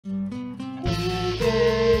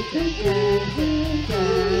Okay,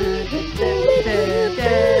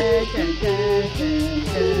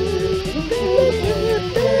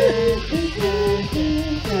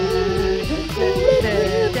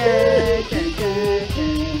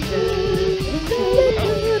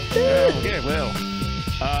 well,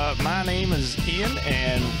 my name is Ian,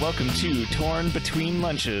 and welcome to Torn Between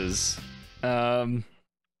Lunches. It's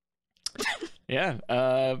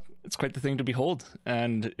quite the thing to behold,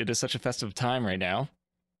 and it is such a festive time right now.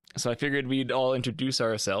 So I figured we'd all introduce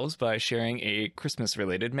ourselves by sharing a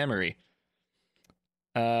Christmas-related memory.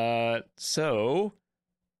 So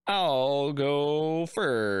I'll go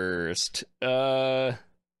first. I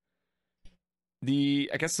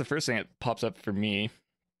guess the first thing that pops up for me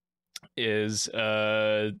is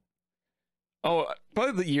probably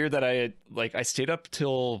the year that I stayed up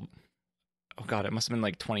till, oh god, it must have been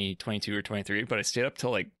like 2022 or 23, but I stayed up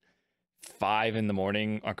till like 5 in the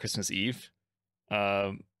morning on Christmas Eve,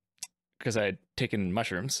 because I had taken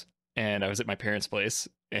mushrooms and I was at my parents' place,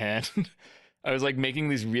 and I was like making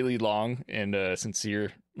these really long and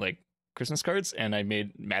sincere like Christmas cards, and I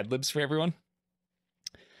made Mad Libs for everyone,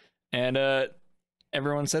 and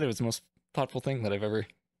everyone said it was the most thoughtful thing that I've ever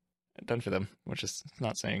done for them, which is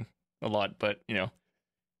not saying a lot, but you know.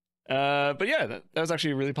 But yeah, that was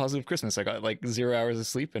actually a really positive Christmas. I got like 0 hours of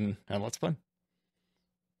sleep and had lots of fun.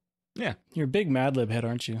 Yeah. You're a big Mad Lib head,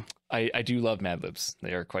 aren't you? I do love Mad Libs.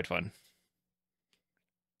 They are quite fun.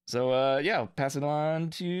 So yeah, I'll pass it on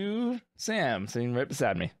to Sam, sitting right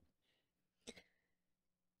beside me.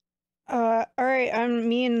 All right,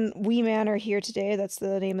 me and Wee Man are here today. That's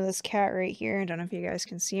the name of this cat right here. I don't know if you guys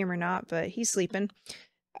can see him or not, but he's sleeping.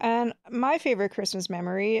 And my favorite Christmas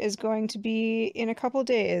memory is going to be in a couple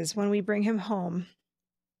days when we bring him home,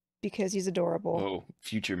 because he's adorable. Oh,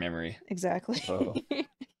 future memory. Exactly. Oh.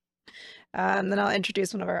 Then I'll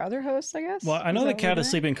introduce one of our other hosts, I guess. Well, I know the cat is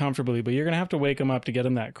sleeping comfortably, but you're going to have to wake him up to get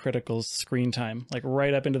him that critical screen time, like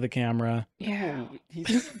right up into the camera. Yeah.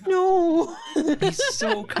 No. He's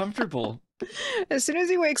so comfortable. As soon as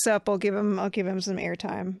he wakes up, I'll give him some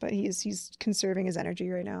airtime, but he's conserving his energy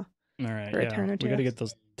right now. All right, For a yeah. turn or We two. got to get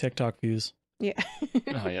those TikTok views. Yeah.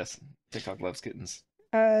 Oh yes, TikTok loves kittens.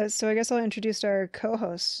 So I guess I'll introduce our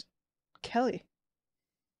co-host, Kelly.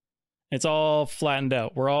 It's all flattened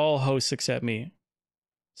out. We're all hosts except me.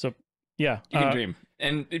 So, yeah. You can dream,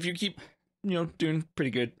 and if you keep, doing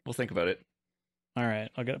pretty good, we'll think about it. All right,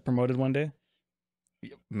 I'll get promoted one day.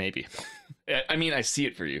 Maybe. I mean, I see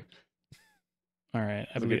it for you. All right,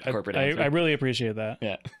 That's a good corporate I answer. really appreciate that.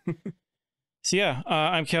 Yeah. So yeah,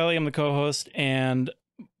 I'm Kelly. I'm the co-host, and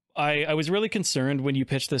I was really concerned when you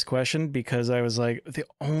pitched this question, because I was like, the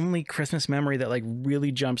only Christmas memory that like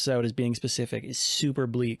really jumps out as being specific is super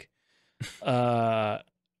bleak.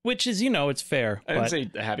 Which is, it's fair. I didn't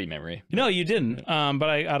say a happy memory. No, you didn't. But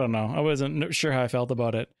I don't know. I wasn't sure how I felt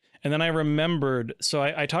about it. And then I remembered, so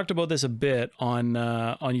I talked about this a bit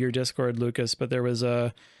on your Discord, Lucas, but there was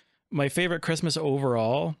my favorite Christmas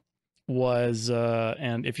overall was,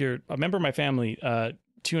 and if you're a member of my family,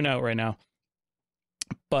 tune out right now.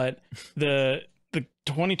 But the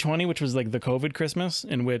 2020, which was like the COVID Christmas,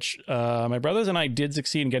 in which my brothers and I did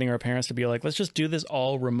succeed in getting our parents to be like, let's just do this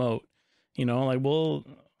all remote. Like we'll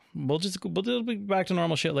be back to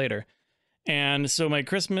normal shit later. And so my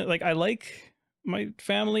Christmas, like, I like my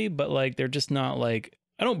family, but like they're just not like,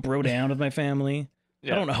 I don't bro down with my family.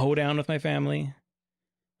 Yeah. I don't hoe down with my family.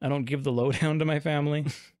 I don't give the lowdown to my family.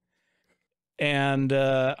 And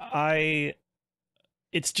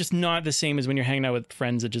it's just not the same as when you're hanging out with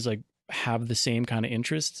friends that just like have the same kind of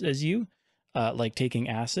interests as you, like taking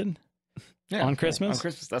acid. Yeah, on Christmas. On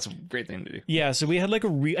Christmas, that's a great thing to do. Yeah, so we had like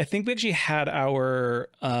I think we actually had our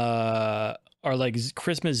like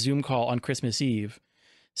Christmas Zoom call on Christmas Eve,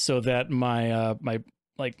 so that my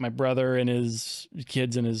my brother and his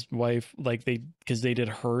kids and his wife, like because they did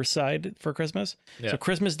her side for Christmas. Yeah. So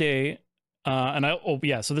Christmas Day,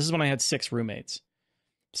 so this is when I had 6 roommates.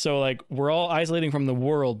 So like we're all isolating from the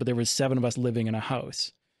world, but there was 7 of us living in a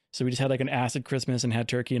house. So we just had like an acid Christmas and had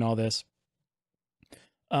turkey and all this.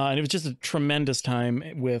 And it was just a tremendous time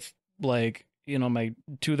with like, my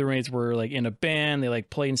 2 of the roommates were like in a band. They like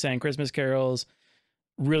played and sang Christmas carols.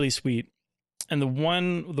 Really sweet. And the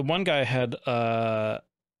one guy had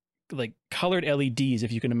like colored LEDs,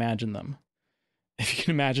 if you can imagine them. If you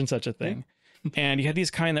can imagine such a thing. And he had these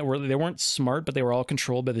kind that they weren't smart, but they were all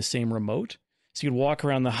controlled by the same remote. So you'd walk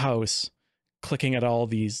around the house clicking at all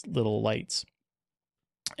these little lights.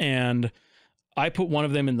 And I put one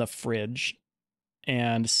of them in the fridge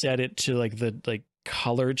and set it to like the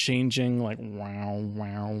color changing, like wow,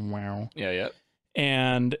 wow, wow. Yeah, yeah.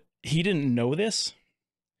 And he didn't know this.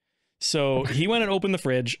 So he went and opened the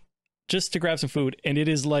fridge just to grab some food, and it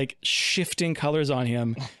is like shifting colors on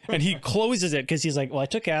him. And he closes it because he's like, well, I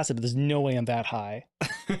took acid, but there's no way I'm that high.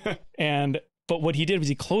 But what he did was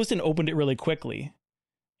he closed and opened it really quickly.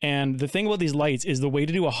 And the thing about these lights is the way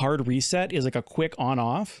to do a hard reset is like a quick on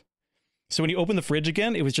off. So when he opened the fridge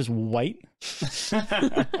again, it was just white.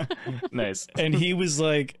 Nice. And he was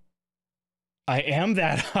like, I am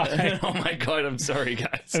that high. Oh my God, I'm sorry,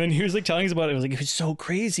 guys. And then he was like telling us about it. It was so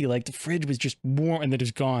crazy. Like the fridge was just warm and then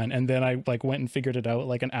just gone. And then I like went and figured it out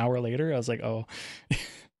like an hour later. I was like, oh.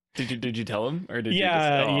 Did you tell him? Or did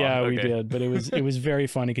yeah, you just... yeah, okay. we did. But it was very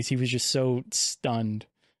funny because he was just so stunned.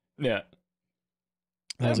 Yeah.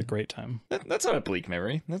 That was a great time. That's not a bleak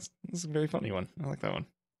memory. That's a very funny one. I like that one.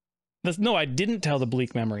 No, I didn't tell the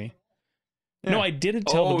bleak memory. Yeah. No, I didn't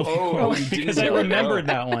tell the bleak one because I remembered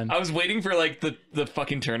that one. I was waiting for like the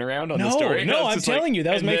fucking turnaround on the story. No, I'm telling you,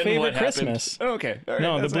 that was my favorite Christmas. Oh, okay. All right,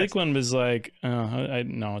 no, the bleak one was like,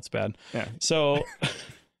 no, it's bad. Yeah. So,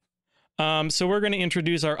 so we're going to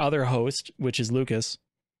introduce our other host, which is Lucas.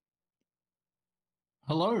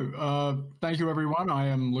 Hello, thank you everyone. I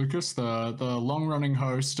am Lucas, the long-running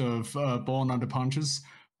host of Born Under Punches,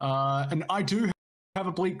 and I do have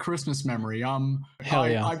a bleak Christmas memory. Hell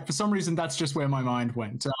yeah. For some reason, that's just where my mind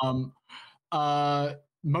went.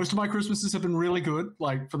 Most of my Christmases have been really good,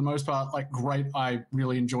 like for the most part, like great. I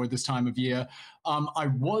really enjoyed this time of year. I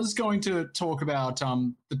was going to talk about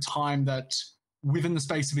the time that within the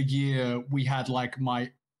space of a year, we had like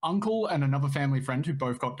my uncle and another family friend who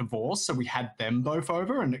both got divorced. So we had them both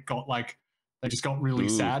over and it got like, they just got really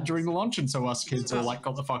sad during the lunch. And so us kids all like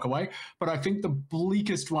got the fuck away. But I think the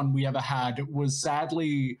bleakest one we ever had was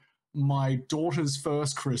sadly my daughter's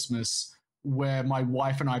first Christmas where my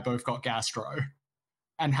wife and I both got gastro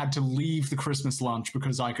and had to leave the Christmas lunch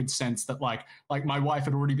because I could sense that like my wife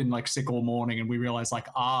had already been like sick all morning and we realized like,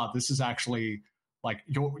 this is actually like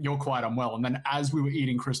you're quite unwell. And then as we were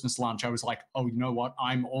eating Christmas lunch, I was like, oh, you know what?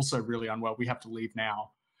 I'm also really unwell. We have to leave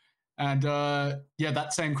now. And yeah,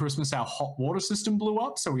 that same Christmas, our hot water system blew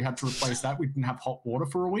up. So we had to replace that. We didn't have hot water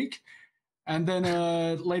for a week. And then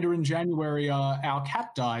later in January, our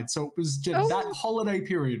cat died. So it was just, that holiday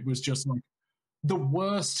period was just like the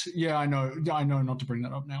worst. Yeah, I know not to bring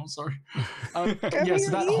that up now. Sorry. Yes,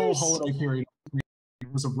 that whole holiday period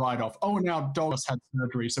was a write-off. Oh, and our dog had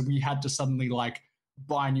surgery. So we had to suddenly like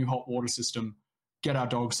buy a new hot water system, get our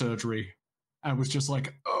dog surgery. And it was just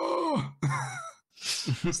like, oh.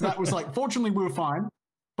 So that was like, fortunately we were fine,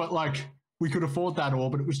 but like we could afford that all,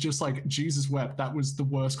 but it was just like, Jesus wept. That was the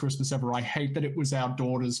worst Christmas ever. I hate that it was our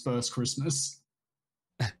daughter's first Christmas.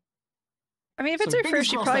 I mean, if it's her first,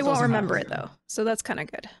 she probably won't remember it though. So that's kind of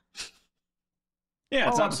good. Yeah,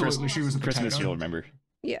 it's not absolutely. She was a Christmas potato. you'll remember.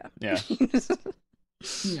 Yeah. Yeah.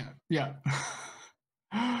 Yeah.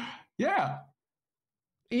 Yeah.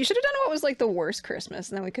 You should have done what was like the worst Christmas,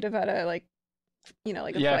 and then we could have had a like, a Yeah,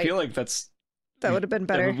 fight. I feel like that would have been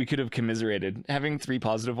better. We could have commiserated. Having 3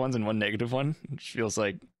 positive ones and 1 negative one, which feels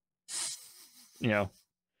like, Yeah,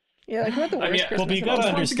 like who had the worst Christmas? Well, but you gotta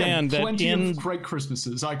understand that plenty of great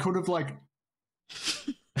Christmases. I could have like.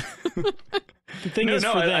 The thing is,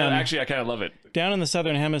 for them, I kind of love it. Down in the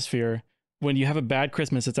Southern Hemisphere, when you have a bad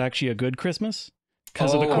Christmas, it's actually a good Christmas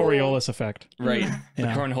because of the Coriolis effect. Right. Yeah. The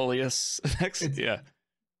Cornholius effect. Yeah.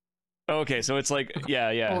 Okay, so it's like,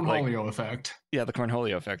 Cornholio effect. Yeah, the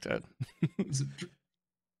Cornholio effect.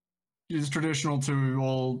 It's traditional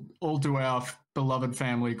to all do our beloved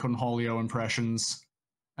family Cornholio impressions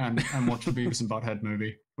and watch the Beavis and Butthead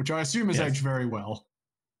movie, which I assume has aged very well.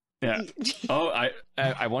 Yeah. Oh,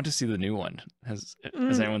 I want to see the new one. Has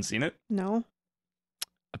anyone seen it? No.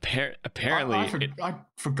 Apparently, I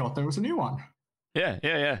forgot there was a new one.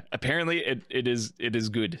 Yeah. Apparently, it is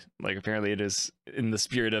good. Like, apparently, it is in the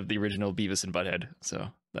spirit of the original Beavis and Butthead. So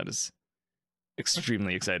that is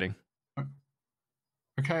extremely exciting.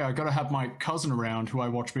 Okay, I got to have my cousin around who I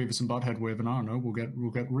watch Beavis and Butthead with, and I don't know,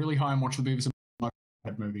 we'll get really high and watch the Beavis and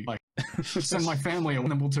Butthead movie. Like, send my family,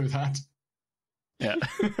 and then we'll do that. Yeah,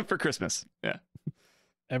 for Christmas. Yeah,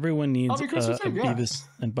 everyone needs a Beavis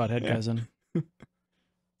and Butthead cousin.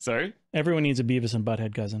 Sorry, everyone needs a Beavis and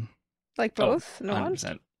Butthead cousin. Like both? No 100%.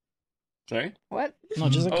 one? Sorry? What? No,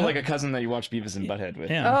 just like a cousin that you watch Beavis and Butthead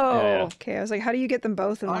with. Yeah. Oh, okay. I was like, how do you get them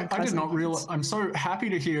both in one I did not realize. I'm so happy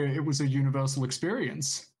to hear it was a universal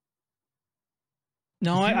experience.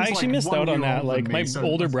 No, I actually missed out on that. Like, my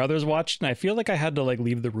older brothers watched, and I feel like I had to like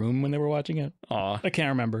leave the room when they were watching it. Aw. I can't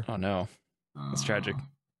remember. Oh, no. That's tragic.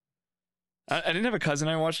 I didn't have a cousin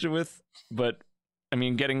I watched it with, but I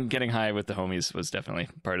mean, getting high with the homies was definitely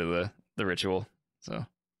part of the ritual. So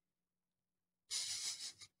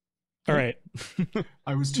All right.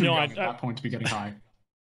 I was too No, young at that point to be getting high.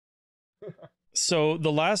 So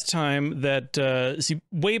the last time that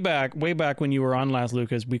way back when you were on last,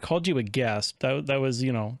 Lucas, we called you a guest. That was,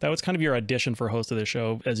 you know, that was kind of your audition for host of the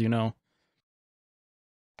show, as you know.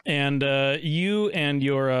 And you and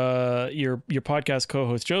your podcast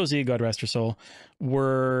co-host Josie, God rest her soul,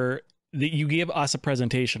 you gave us a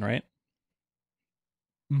presentation, right?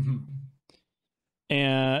 Mm-hmm.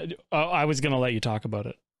 And I was gonna let you talk about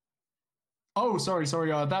it. Oh, sorry.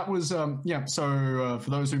 That was yeah. So for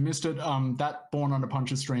those who missed it, that Born Under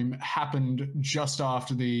Punches stream happened just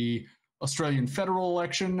after the Australian federal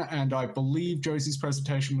election, and I believe Josie's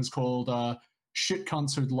presentation was called "Shit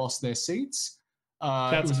Cunts Who'd Lost Their Seats."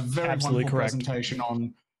 It was a very wonderful presentation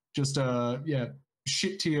on just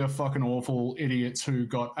shit tier fucking awful idiots who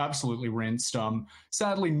got absolutely rinsed.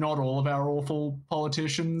 Sadly, not all of our awful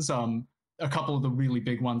politicians. A couple of the really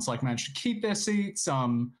big ones like managed to keep their seats.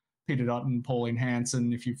 Peter Dutton, Pauline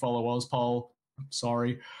Hanson, if you follow Ozpol, I'm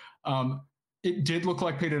sorry. It did look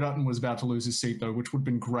like Peter Dutton was about to lose his seat, though, which would have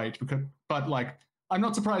been great. But I'm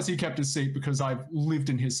not surprised he kept his seat because I've lived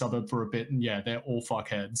in his suburb for a bit, and yeah, they're all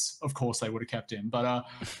fuckheads. Of course they would have kept him. But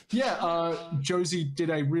Josie did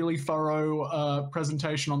a really thorough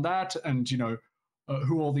presentation on that, and, you know,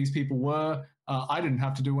 who all these people were. I didn't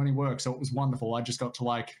have to do any work, so it was wonderful. I just got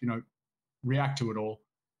to, react to it all.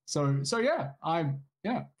 So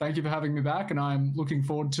yeah, thank you for having me back, and I'm looking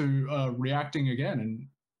forward to reacting again and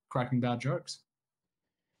cracking bad jokes.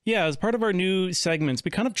 Yeah, as part of our new segments, we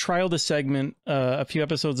kind of trialed a segment a few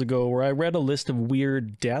episodes ago where I read a list of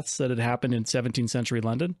weird deaths that had happened in 17th century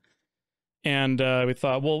London. And we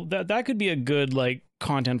thought, well, that could be a good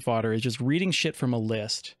content fodder, is just reading shit from a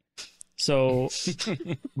list. So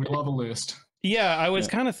we love a list. Yeah, I was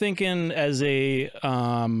kind of thinking as a,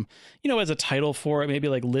 as a title for it, maybe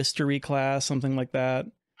like listery class, something like that.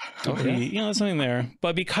 Okay. Something there.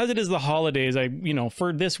 But because it is the holidays,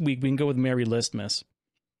 for this week, we can go with Merry Listmas.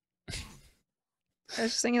 I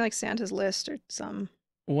was just thinking like Santa's List or some.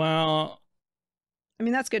 Well, I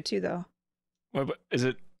mean, that's good too, though. Well, is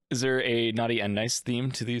there a naughty and nice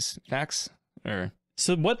theme to these facts? Or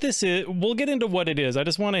so what this is, we'll get into what it is. I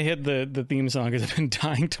just want to hit the theme song because I've been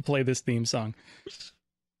dying to play this theme song.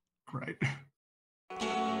 Right.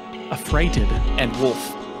 Affrighted and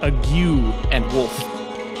wolf, ague and wolf,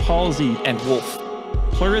 palsy and wolf,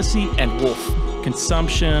 pleurisy and wolf,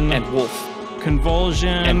 consumption and wolf, convulsion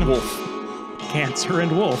and wolf, cancer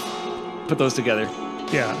and wolf. Put those together.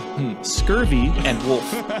 Yeah. Scurvy and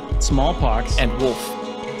wolf, smallpox and wolf,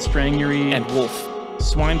 strangury and wolf,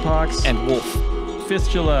 swinepox and wolf,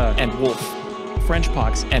 fistula and wolf,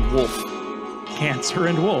 Frenchpox and wolf, cancer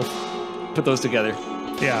and wolf. Put those together.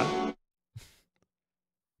 Yeah.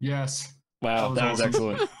 Yes. Wow, that was awesome.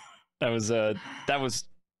 excellent.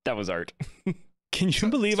 That was art. Can you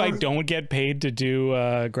believe I don't get paid to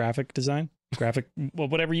do graphic design?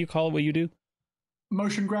 Whatever you call it, what you do?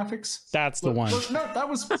 Motion graphics. That's the one. No, that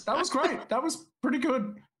was great. That was pretty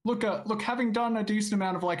good. Look, having done a decent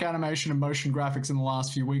amount of animation and motion graphics in the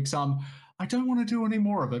last few weeks, I don't want to do any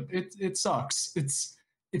more of it. It sucks.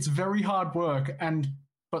 It's very hard work,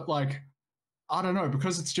 but I don't know,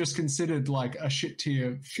 because it's just considered a shit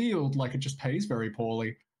tier field, it just pays very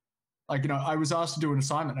poorly. I was asked to do an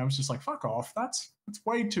assignment and I was just like, fuck off. That's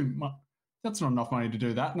way too much. That's not enough money to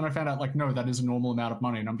do that. And then I found out no, that is a normal amount of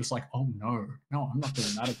money. And I'm just like, oh no, I'm not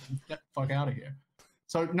doing that. Get the fuck out of here.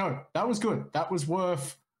 So no, that was good. That was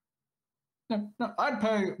worth, no, I'd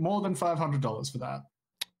pay more than $500 for that.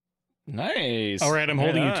 Nice. All right, I'm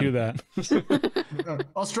holding you to that.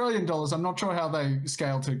 Australian dollars. I'm not sure how they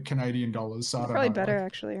scale to Canadian dollars. So I don't Probably know. better,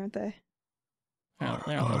 actually, aren't they? Well,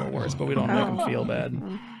 they're a little worse, but we don't make him feel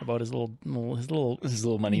bad about his little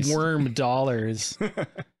money worm dollars.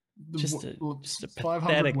 Just a 500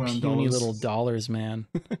 pathetic, worm puny dollars. little dollars, man.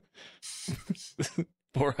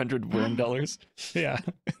 400 worm dollars. Yeah,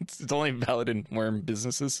 it's only valid in worm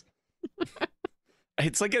businesses.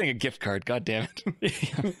 It's like getting a gift card. God damn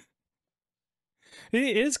it.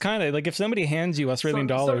 It is kind of like if somebody hands you Australian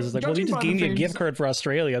dollars, it's like, well, you just gave me a gift card for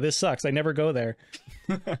Australia. This sucks. I never go there.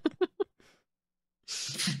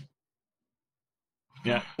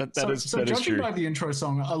 Yeah, that is judging true. by the intro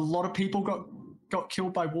song, a lot of people got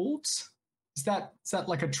killed by wolves. Is that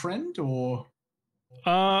like a trend, or?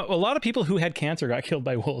 A lot of people who had cancer got killed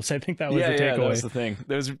by wolves. I think that was the takeaway. Yeah, that was the thing.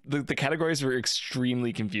 The categories were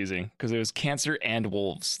extremely confusing because it was cancer and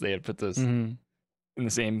wolves. They had put those in the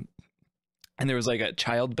same, and there was a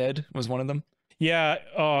child bed was one of them. Yeah,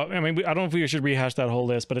 I mean, I don't know if we should rehash that whole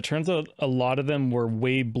list, but it turns out a lot of them were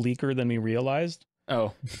way bleaker than we realized.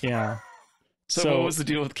 Oh, yeah. So what was the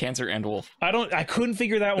deal with cancer and wolf? I couldn't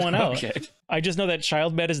figure that one out. Okay. I just know that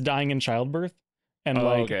childbed is dying in childbirth. And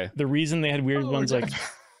okay. the reason they had weird ones like,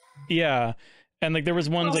 yeah. And like there was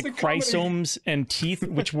ones like chrysomes and teeth,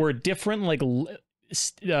 which were different like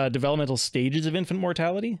developmental stages of infant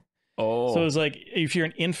mortality. Oh. So it was like, if you're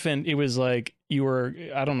an infant, it was like you were,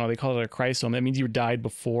 I don't know, they call it a chrysome. That means you died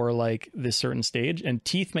before like this certain stage. And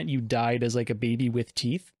teeth meant you died as like a baby with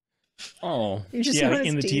teeth. Oh. You just Yeah, know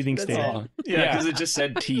in the his teething teeth, stage. that's it. Yeah, because it just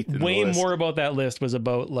said teeth. In Way the list. more about that list was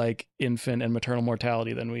about like infant and maternal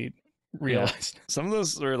mortality than we realized. Some of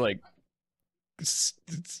those are like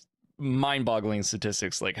mind-boggling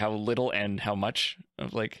statistics, like how little and how much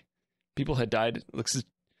of like people had died. Looks.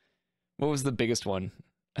 What was the biggest one?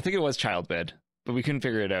 I think it was childbed, but we couldn't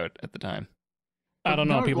figure it out at the time. I don't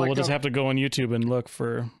know. No, People like will just have to go on YouTube and look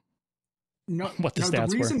for what the stats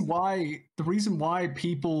the reason were. the reason why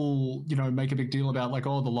people, you know, make a big deal about like,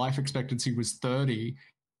 oh, the life expectancy was 30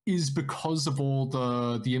 is because of all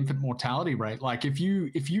the infant mortality rate. Like if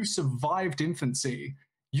you survived infancy,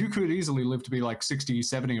 you could easily live to be like 60,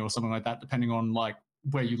 70 or something like that, depending on like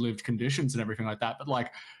where you lived, conditions and everything like that. But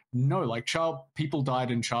like, no, like people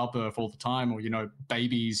died in childbirth all the time, or, you know,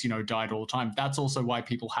 babies, you know, died all the time. That's also why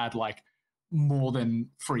people had like more than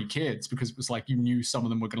 3 kids, because it was like you knew some of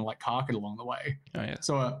them were going to like cark it along the way. Oh yeah.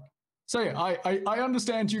 So yeah, I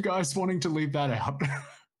understand you guys wanting to leave that out.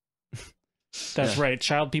 That's right.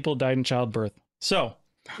 People died in childbirth. So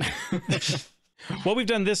what we've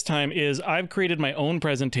done this time is I've created my own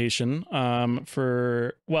presentation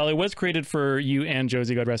it was created for you and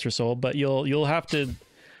Josie, God rest her soul, but you'll have to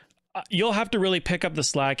really pick up the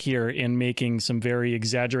slack here in making some very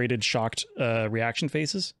exaggerated, shocked reaction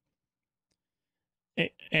faces.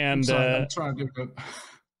 And I'm trying to do it.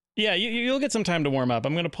 Yeah, you'll get some time to warm up.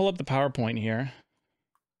 I'm going to pull up the PowerPoint here.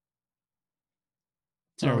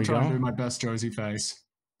 There we trying go. to do my best Josie face.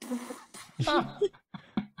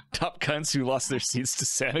 Top cunts who lost their seats to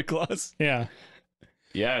Santa Claus. Yeah.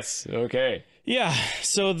 Yes. Okay. Yeah.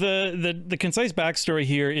 So the concise backstory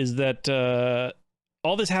here is that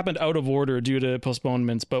all this happened out of order due to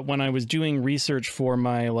postponements. But when I was doing research for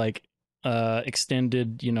my like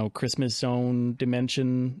extended, you know, Christmas Zone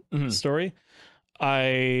dimension story,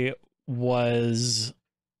 I was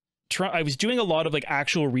doing a lot of like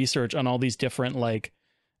actual research on all these different like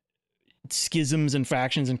schisms and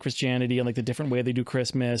factions in Christianity and like the different way they do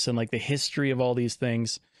Christmas and like the history of all these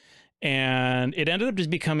things. And it ended up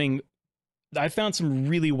just becoming, I found some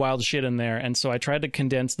really wild shit in there. And so I tried to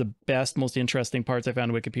condense the best, most interesting parts I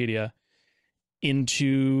found in Wikipedia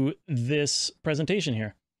into this presentation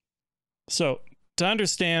here. So to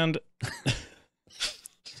understand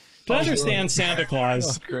Santa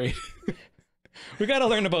Claus, Great. we got to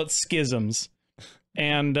learn about schisms.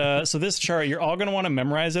 And so this chart, you're all going to want to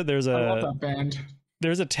memorize it. I love that band.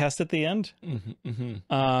 There's a test at the end.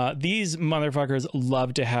 These motherfuckers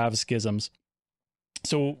love to have schisms.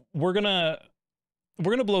 So we're gonna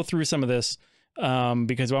blow through some of this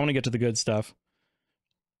because I want to get to the good stuff.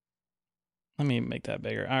 Let me make that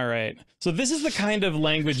bigger. All right. So this is the kind of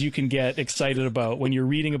language you can get excited about when you're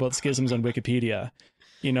reading about schisms on Wikipedia.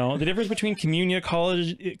 You know, the difference between communion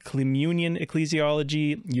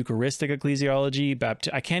ecclesiology, Eucharistic ecclesiology,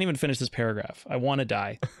 I can't even finish this paragraph. I want to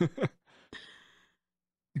die.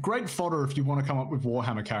 Great fodder if you want to come up with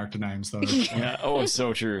Warhammer character names, though. Yeah. Oh,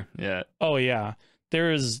 so true. Yeah. Oh yeah.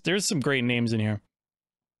 There's some great names in here.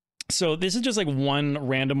 So this is just like one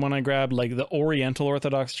random one I grabbed, like the Oriental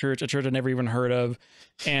Orthodox Church, a church I never even heard of.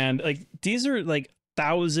 And like these are like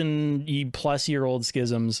 1,000+ year old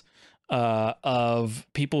schisms of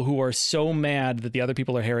people who are so mad that the other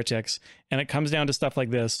people are heretics. And it comes down to stuff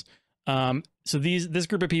like this. So this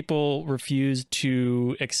group of people refused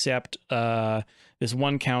to accept this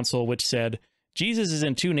one council which said Jesus is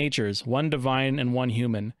in 2 natures, one divine and one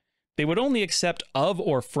human. They would only accept of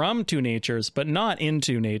or from 2 natures, but not in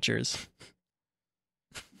 2 natures.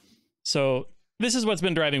 So this is what's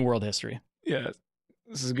been driving world history. Yeah.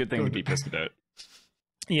 This is a good thing to be pissed about.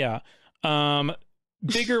 Yeah.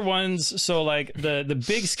 Bigger ones. So like the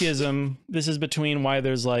big schism, this is between why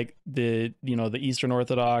there's like the Eastern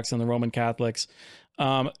Orthodox and the Roman Catholics.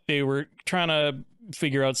 They were trying to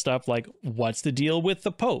figure out stuff like what's the deal with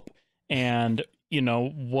the Pope, and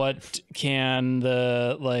what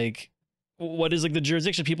is like the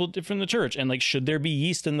jurisdiction of people from the church, and like should there be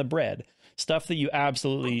yeast in the bread? Stuff that you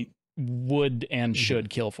absolutely would and should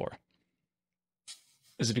kill for.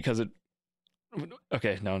 Is it because it?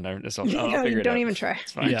 Okay, no, I'll No, figure it out. don't even try.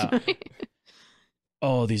 It's fine. Yeah.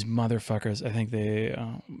 Oh, these motherfuckers. I think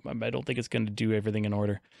I don't think it's going to do everything in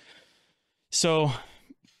order. So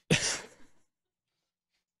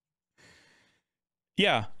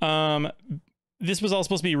Yeah. This was all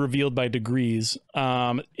supposed to be revealed by degrees.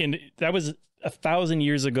 And that was 1,000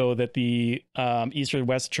 years ago that the East or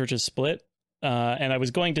West churches split. And I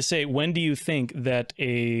was going to say, when do you think that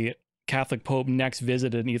a Catholic Pope next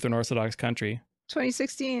visited an Eastern Orthodox country?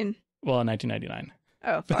 2016. Well, in 1999.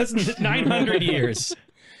 Oh, fuck. That's 900 years.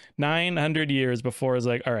 900 years before it's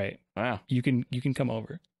like, all right, Wow. you can come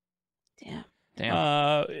over. Damn.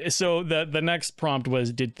 Damn. So the next prompt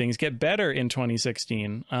was, did things get better in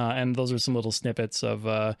 2016? And those are some little snippets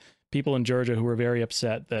of people in Georgia who were very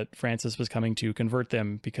upset that Francis was coming to convert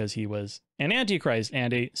them because he was an antichrist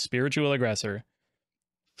and a spiritual aggressor.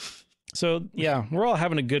 So yeah, we're all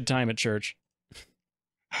having a good time at church.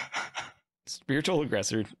 Spiritual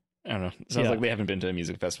aggressor. I don't know. Sounds Yeah. like they haven't been to a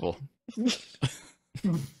music festival.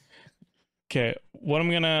 Okay, what I'm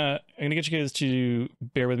gonna get you guys to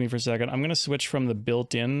bear with me for a second. I'm gonna switch from the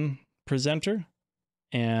built-in presenter,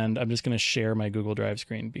 and I'm just gonna share my Google Drive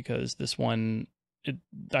screen because this one,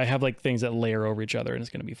 I have like things that layer over each other, and it's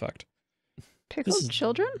gonna be fucked. Pickled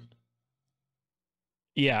children?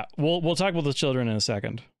 Yeah, we'll talk about the children in a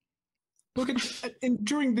second. Look,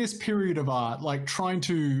 during this period of art, like trying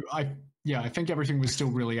to, I think everything was still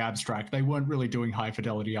really abstract. They weren't really doing high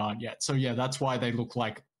fidelity art yet. So yeah, that's why they look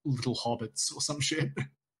like little hobbits or some shit.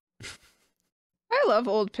 I love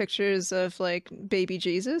old pictures of like baby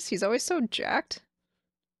Jesus. He's always so jacked.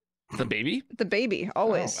 The baby? The baby,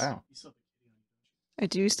 always. Oh, wow. I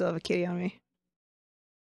do still have a kitty on me.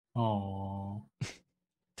 Oh,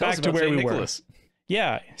 Tell Back us to about where Saint we were. Nicholas.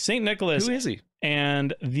 Yeah, Saint Nicholas Who is he?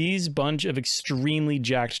 and these bunch of extremely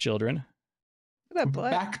jacked children. Look at that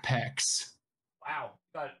butt. backpacks. Wow.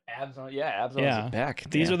 Got abs on. Yeah, abs on Yeah. his back.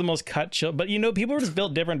 These Damn. are the most cut children. But you know, people were just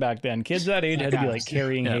built different back then. Kids that age had to be like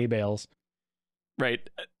carrying Yeah. hay bales. Right.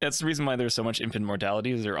 That's the reason why there's so much infant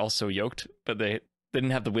mortality. Is they're all so yoked, but they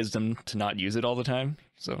didn't have the wisdom to not use it all the time.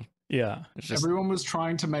 So Yeah. it's just Everyone was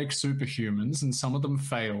trying to make superhumans, and some of them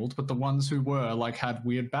failed, but the ones who were like had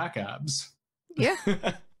weird back abs. Yeah.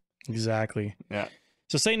 Exactly. Yeah.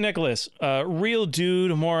 So Saint Nicholas, real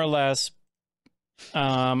dude, more or less.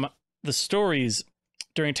 The stories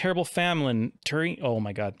during terrible famine. Oh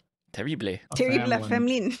my god. terrible. A Terrible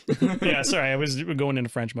famine. feminine. Yeah, sorry, I was going into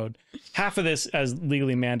French mode. Half of this, as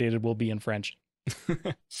legally mandated, will be in French.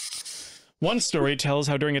 One story tells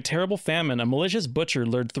how during a terrible famine, a malicious butcher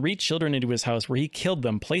lured 3 children into his house where he killed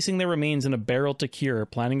them, placing their remains in a barrel to cure,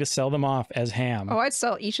 planning to sell them off as ham. Oh, I'd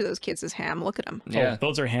sell each of those kids as ham. Look at them. Yeah. Oh,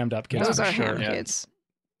 those are hammed up kids. Those for are sure. ham Yeah. kids.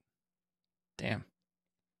 Damn.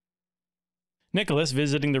 Nicholas,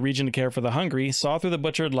 visiting the region to care for the hungry, saw through the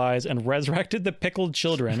butchered lies and resurrected the pickled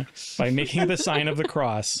children by making the sign of the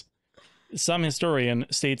cross. Some historian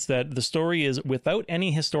states that the story is without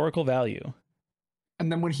any historical value. And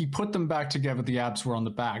then when he put them back together, the abs were on the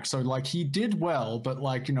back. So like he did well, but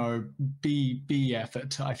like, you know, B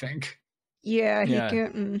effort, I think. Yeah, he Yeah.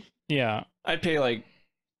 can. Yeah. I'd pay like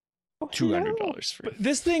 $200 for it. But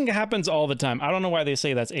this thing happens all the time. I don't know why they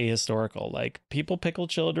say that's ahistorical. Like, people pickle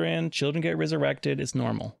children, children get resurrected. It's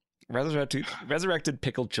normal. Resurrected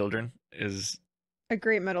Pickled Children is A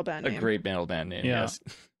great metal band a name. great metal band name. Yeah. Yes.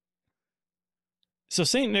 So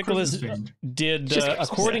St. Nicholas Christmas themed. did, Just Christmas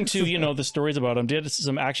according to, themed. the stories about him, did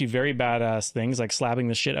some actually very badass things, like slapping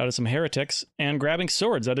the shit out of some heretics and grabbing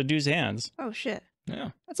swords out of dudes' hands. Oh shit.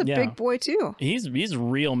 Yeah. That's a Yeah. big boy too. He's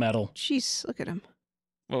real metal. Jeez, look at him.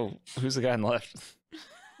 Whoa, who's the guy on the left?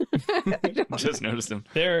 I don't Just know. noticed him.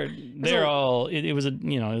 They're a- all, it was a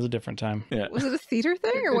different time. Yeah. Was it a theater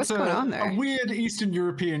thing or what's It's going on there? A weird Eastern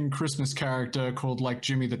European Christmas character called like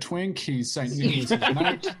Jimmy the Twink. He's St. Nicholas'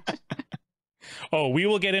 mate. Oh, we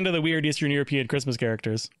will get into the weird Eastern European Christmas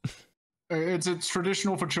characters. It's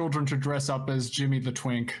traditional for children to dress up as Jimmy the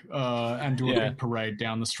Twink and do a Yeah. big parade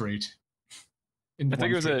down the street. In the I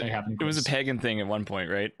think one street they have in it was a Greece. pagan thing at one point,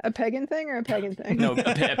 right? A pagan thing or a pagan thing? No, a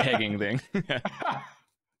pegging thing.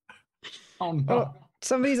 Oh no! Oh,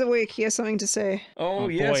 somebody's awake. He has something to say. Oh, Oh,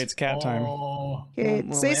 yes. boy, it's cat time. Oh. Okay,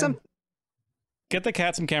 Well, say man. some. Get the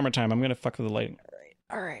cat some camera time. I'm gonna fuck with the lighting.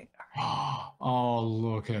 All right. Oh,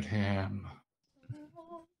 look at him.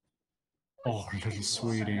 Oh, little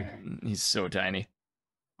sweetie. He's so tiny.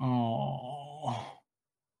 Oh,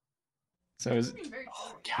 So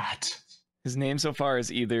cat. his name so far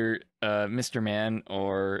is either Mr. Man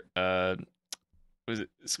or was it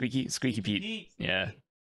Squeaky Pete? Yeah.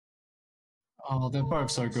 Oh, they're both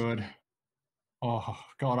so good. Oh,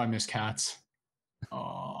 God, I miss cats.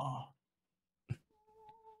 Oh.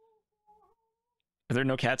 Are there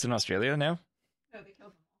no cats in Australia now? No, they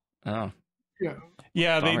killed them. Oh. Yeah.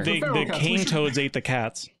 Yeah, Bummer. the Feral cats, we cane should- toads ate the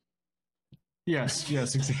cats. Yes,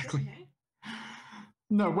 exactly.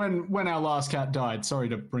 No, when our last cat died, sorry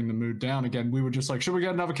to bring the mood down again, we were just like, should we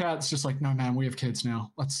get another cat? It's just like, no, man, we have kids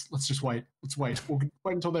now. Let's just wait. Let's wait. We'll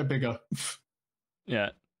wait until they're bigger. Yeah.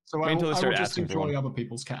 So Wait until they I start will just asking for enjoy one. other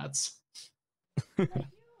people's cats.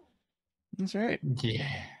 That's right.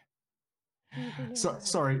 Yeah. So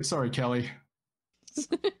sorry, Kelly.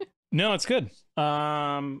 No, it's good.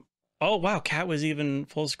 Oh wow, cat was even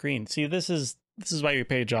full screen. See, this is why we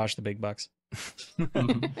pay Josh the big bucks.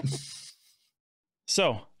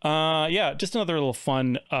 So, yeah, just another little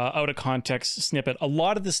fun out of context snippet. A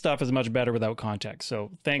lot of this stuff is much better without context.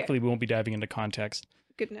 So, thankfully, we won't be diving into context.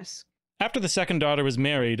 Goodness. After the second daughter was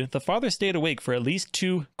married, the father stayed awake for at least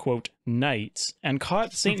 2, quote, nights and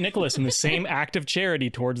caught St. Nicholas in the same act of charity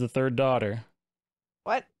towards the third daughter.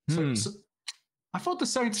 What? So, I thought the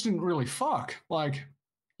saints didn't really fuck. Like,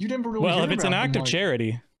 you never really. Well, hear if it's an about act them, of like-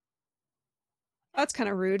 charity. That's kind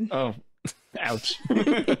of rude. Oh, ouch.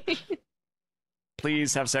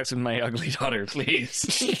 Please have sex with my ugly daughter, please.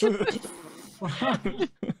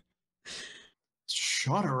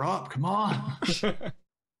 Shut her up! Come on.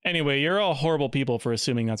 Anyway, you're all horrible people for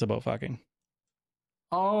assuming that's about fucking.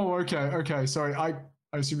 Oh, okay. Sorry, I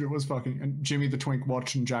assumed it was fucking. And Jimmy the Twink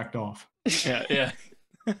watched and jacked off. Yeah.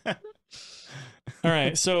 All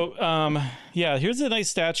right, so yeah, here's a nice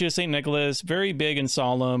statue of Saint Nicholas, very big and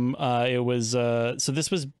solemn. It was so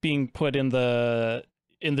this was being put in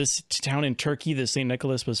this town in Turkey that Saint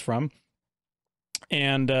Nicholas was from,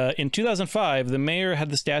 and in 2005, the mayor had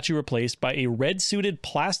the statue replaced by a red-suited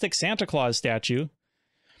plastic Santa Claus statue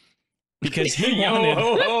because he wanted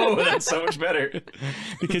Oh, that's so much better.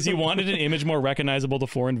 because he wanted an image more recognizable to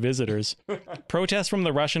foreign visitors. Protests from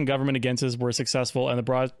the Russian government against this were successful, and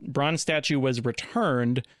the bronze statue was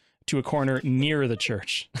returned to a corner near the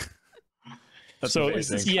church. That's So,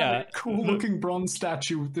 amazing. This yeah, cool looking bronze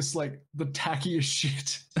statue with this like the tackiest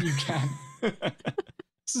shit you can.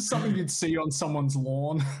 This is something you'd see on someone's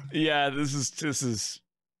lawn. Yeah, this is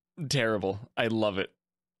terrible. I love it.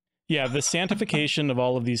 Yeah, the sanctification of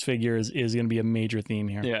all of these figures is going to be a major theme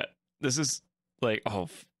here. Yeah, this is like, oh,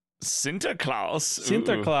 Santa Claus.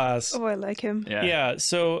 Santa Ooh. Claus. Oh, I like him. Yeah, Yeah,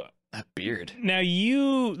 so that beard. now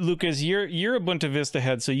you, Lucas, you're a Bunta Vista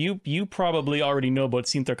head, so you probably already know about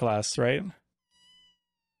Santa Claus, right?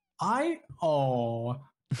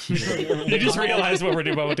 You just realized what we're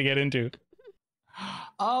about to get into.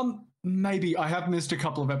 Maybe I have missed a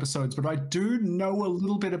couple of episodes, but I do know a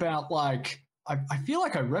little bit about like I feel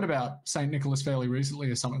like I read about Saint Nicholas fairly recently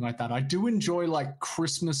or something like that. I do enjoy like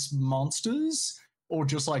Christmas monsters or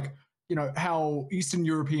just like, you know, how Eastern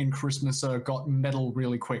European Christmas got metal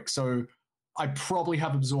really quick. So I probably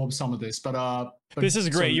have absorbed some of this, but This is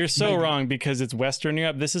great. You're so maybe- wrong because it's Western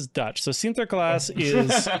Europe. This is Dutch. So Sinterklaas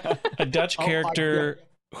is a Dutch Oh, character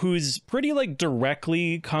who's pretty like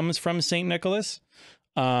directly comes from Saint Nicholas.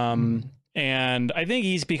 And I think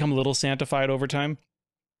he's become a little Santified over time.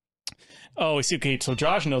 Oh, see, okay, so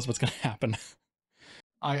Josh knows what's going to happen.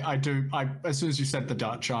 I do. As soon as you said the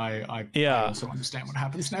Dutch, I also understand what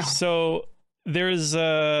happens now. So there's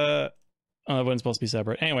that wasn't supposed to be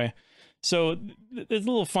separate. Anyway, so there's a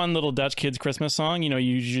little fun little Dutch kids Christmas song. You know,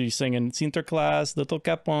 you usually singing Sinterklaas, little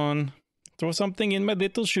cap on, throw something in my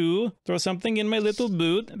little shoe, throw something in my little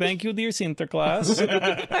boot. Thank you, dear Sinterklaas.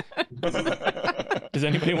 Does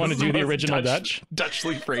anybody want to do the original Dutch?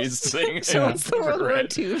 Dutchly phrased thing. So what's the World War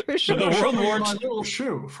Red. II version? The World War My II. little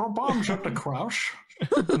shoe from bombs at the crouch.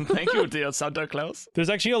 Thank you, dear Santa Claus. There's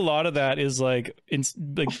actually a lot of that is like,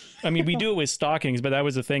 I mean, we do it with stockings, but that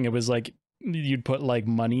was the thing. It was like you'd put like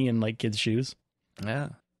money in like kids' shoes. Yeah.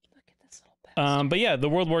 Look at this little bastard. But yeah, the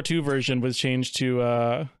World War II version was changed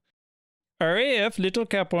to RAF, little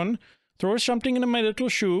cap on, throw something in my little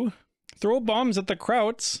shoe, throw bombs at the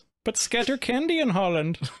krauts, but scatter candy in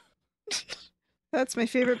Holland. That's my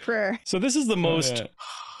favorite prayer. So this is the most yeah.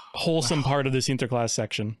 wholesome part of the Sinterklaas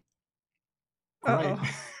section. Great. Uh-oh.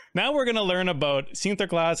 Now we're going to learn about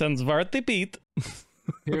Sinterklaas and Zwarte Piet.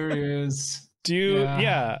 Here he is. Do you,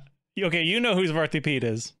 Yeah. Okay, you know who Zwarte Piet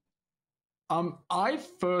is. I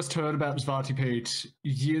first heard about Zwarte Piet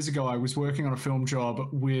years ago. I was working on a film job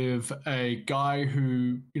with a guy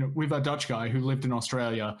who, with a Dutch guy who lived in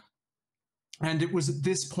Australia. And it was at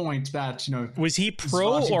this point that, Was he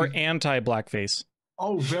pro Zwarte or Piet- anti-blackface?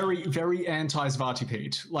 oh, very, very anti-Zwarte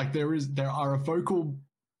Piet. Like there are a vocal,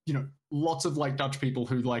 lots of like Dutch people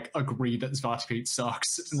who like agree that Zwarte Piet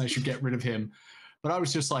sucks and they should get rid of him. But I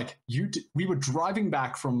was just like, we were driving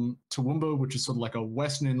back from Toowoomba, which is sort of like a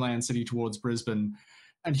western inland city towards Brisbane.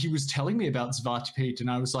 And he was telling me about Zwarte Piet. And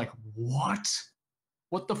I was like, what?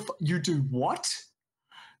 What the you do what?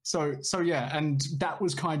 So yeah. And that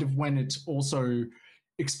was kind of when it also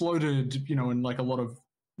exploded, in like a lot of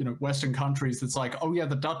Western countries. It's like, oh yeah,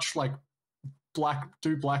 the Dutch like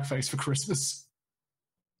do blackface for Christmas.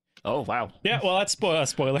 Oh wow. Yeah, well, that's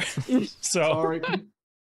spoiler. So Sorry.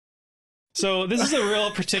 So this is a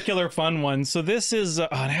real particular fun one. So this is,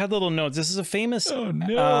 I had little notes. This is a famous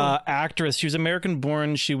actress. She was American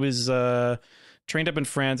born. She was trained up in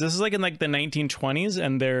France. This is like in like the 1920s,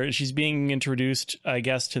 and she's being introduced, I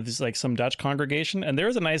guess, to this like some Dutch congregation. And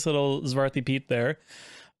there's a nice little Zwarte Piet there.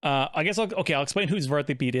 I guess I'll explain who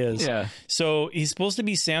Zwarte Piet is. Yeah. So he's supposed to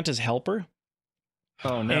be Santa's helper.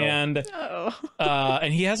 Oh no. And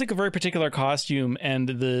and he has like a very particular costume, and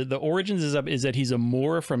the origins is that he's a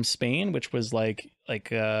Moor from Spain, which was like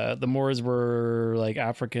the Moors were like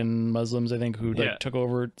African Muslims, I think, who like took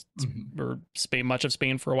over or Spain, much of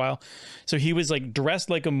Spain for a while. So he was like dressed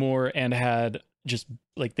like a Moor and had just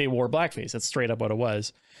like, they wore blackface. That's straight up what it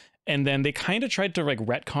was. And then they kind of tried to like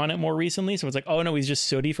retcon it more recently, so it's like, oh no, he's just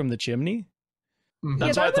Sooty from the chimney.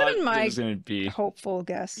 That's yeah, what that I would thought have been it was going to be. my hopeful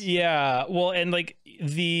guess. Yeah, well, and like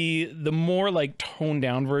the more like toned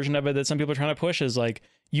down version of it that some people are trying to push is like,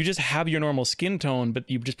 you just have your normal skin tone, but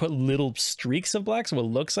you just put little streaks of black so it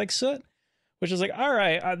looks like soot, which is like, all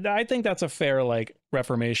right, I think that's a fair like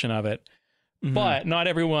reformation of it. But not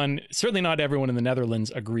everyone, certainly not everyone in the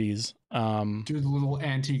Netherlands agrees. Do the little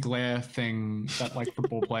anti-glare thing that like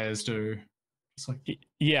football players do. It's like,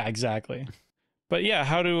 yeah, exactly. But yeah,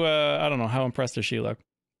 I don't know, how impressed does she look?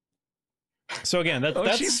 So again,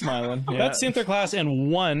 that's she's smiling. That's Sinterklaas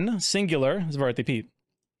and one singular Zwarte Piet.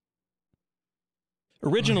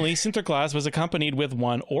 Originally, Sinterklaas was accompanied with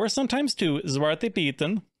one or sometimes two Zwarte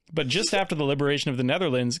Pieten, but just after the liberation of the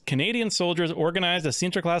Netherlands, Canadian soldiers organized a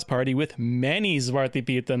Sinterklaas party with many Zwarte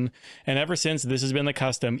Pieten, and ever since this has been the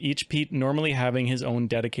custom, each Piet normally having his own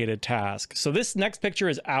dedicated task. So this next picture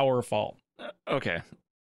is our fault. Okay.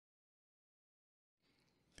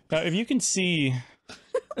 Now, if you can see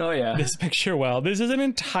Oh yeah. this picture well, this is an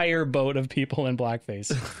entire boat of people in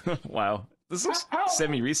blackface. Wow. This looks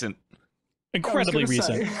semi-recent. Incredibly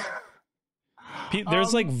recent.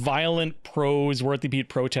 There's like violent Zwarte Piet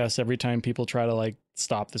protests every time people try to like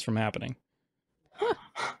stop this from happening.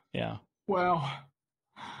 Yeah. well,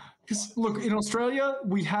 because look, in Australia,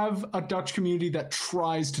 we have a Dutch community that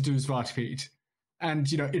tries to do Zwarte Piet.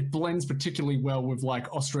 And, it blends particularly well with like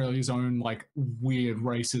Australia's own like weird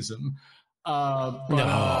racism. But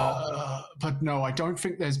no, I don't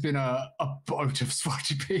think there's been a boat of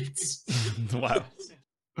Zwarte Piets. Wow.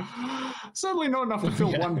 Certainly not enough to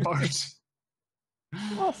fill one boat.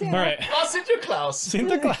 Well, All right. Sinterklaas.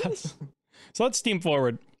 Sinterklaas. So let's steam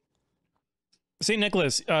forward. St.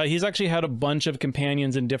 Nicholas, he's actually had a bunch of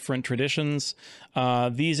companions in different traditions.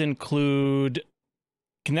 These include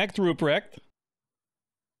Knecht Ruprecht,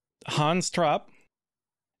 Hans Trapp,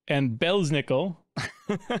 and Belsnickel,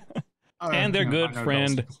 and their good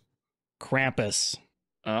friend Krampus.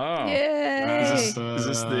 Oh. Yay! Is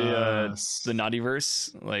this the naughty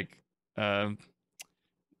verse? Like,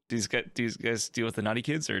 these guys deal with the naughty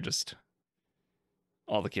kids or just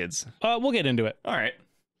all the kids? We'll get into it. All right.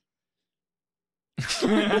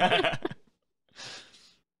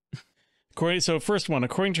 First one,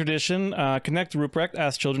 according to tradition, Knecht Ruprecht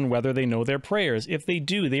asks children whether they know their prayers. If they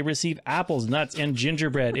do, they receive apples, nuts, and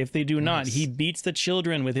gingerbread. If they do not, he beats the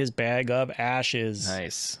children with his bag of ashes.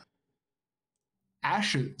 Nice.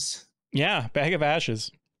 Ashes. Yeah, bag of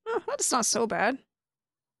ashes. Oh, that's not so bad.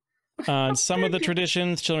 In some of the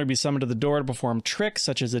traditions, children would be summoned to the door to perform tricks,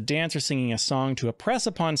 such as a dance or singing a song to impress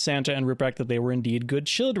upon Santa and Ruprecht that they were indeed good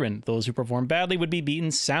children. Those who performed badly would be beaten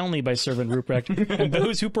soundly by Servant Ruprecht, and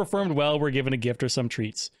those who performed well were given a gift or some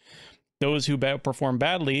treats. Those who performed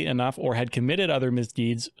badly enough or had committed other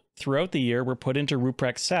misdeeds throughout the year were put into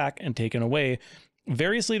Ruprecht's sack and taken away,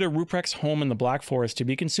 variously to Ruprecht's home in the Black Forest to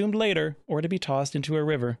be consumed later or to be tossed into a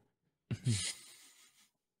river.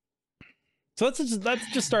 So that's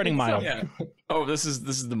just starting mild. Yeah. Oh, this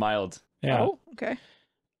is the mild. Yeah. Oh, okay.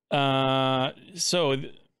 So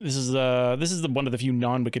this is one of the few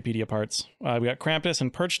non-Wikipedia parts. We got Krampus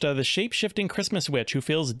and Perchta, the shape-shifting Christmas witch who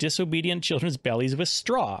fills disobedient children's bellies with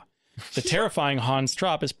straw. The terrifying Hans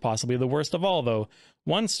Trapp is possibly the worst of all, though.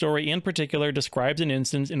 One story in particular describes an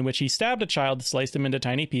instance in which he stabbed a child, sliced him into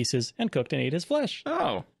tiny pieces, and cooked and ate his flesh.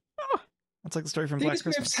 Oh. That's like the story from Black These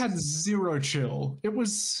Christmas. gifts had zero chill.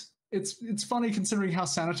 It's funny considering how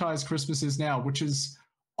sanitized Christmas is now, which is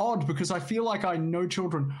odd because I feel like I know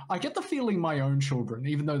children. I get the feeling my own children,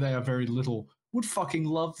 even though they are very little, would fucking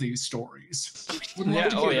love these stories. Would love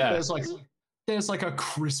to hear that there's like a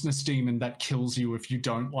Christmas demon that kills you if you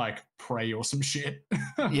don't like pray or some shit.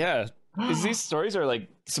 Yeah. These stories are like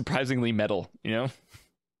surprisingly metal,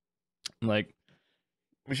 Like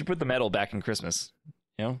We should put the metal back in Christmas.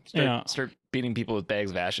 You know, start beating people with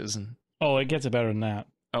bags of ashes. And Oh, it gets better than that.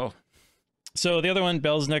 oh, So the other one,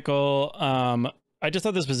 Bell's Nickel. I just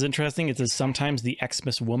thought this was interesting. It says sometimes the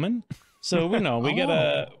Xmas woman. So we know we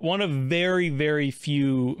get one of very, very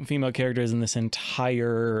few female characters in this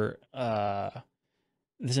entire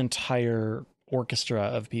orchestra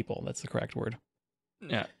of people. That's the correct word.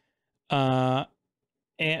 yeah.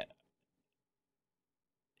 And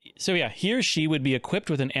so yeah, he or she would be equipped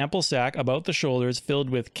with an ample sack about the shoulders filled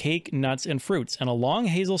with cake, nuts, and fruits, and a long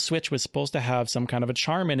hazel switch was supposed to have some kind of a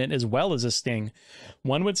charm in it as well as a sting.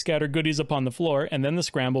 One would scatter goodies upon the floor, and then the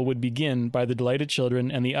scramble would begin by the delighted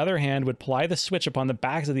children, and the other hand would ply the switch upon the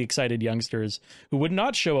backs of the excited youngsters, who would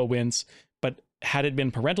not show a wince, but had it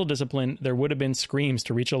been parental discipline, there would have been screams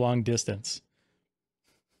to reach a long distance.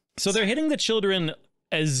 So they're hitting the children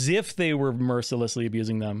as if they were mercilessly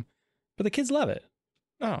abusing them, but the kids love it.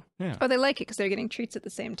 Oh, yeah. Oh, they like it because they're getting treats at the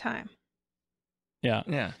same time. Yeah.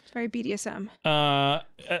 Yeah. It's very BDSM. A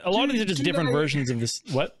lot of these are just different versions of this.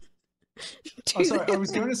 What? Oh, sorry, I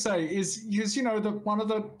was going to say is you know one of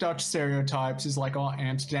the Dutch stereotypes is like, oh,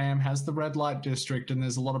 Amsterdam has the red light district and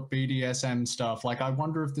there's a lot of BDSM stuff. Like, I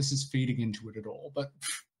wonder if this is feeding into it at all. But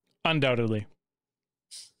Undoubtedly.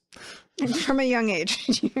 From a young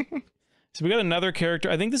age. So we got another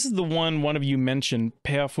character. I think this is the one of you mentioned,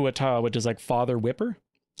 Père Fouettard, which is like Father Whipper.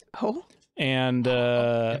 Oh. And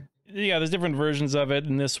yeah, there's different versions of it.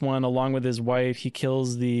 In this one, along with his wife, he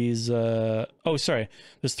kills these. There's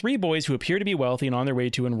 3 boys who appear to be wealthy and on their way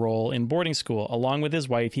to enroll in boarding school. Along with his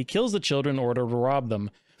wife, he kills the children in order to rob them.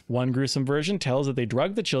 One gruesome version tells that they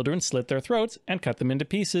drug the children, slit their throats, and cut them into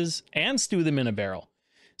pieces and stew them in a barrel.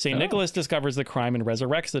 St. Nicholas discovers the crime and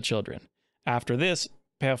resurrects the children. After this,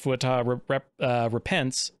 Père Fouettard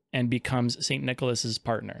repents and becomes St. Nicholas's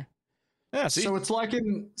partner. Yeah. See? so it's like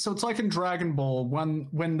in Dragon Ball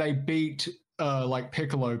when they beat like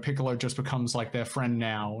Piccolo just becomes like their friend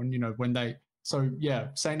now, and you know when they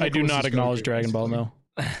Saint. I do not acknowledge Dragon Ball, no.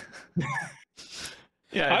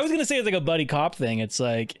 Yeah. I was gonna say it's like a buddy cop thing. It's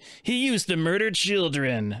like he used to murder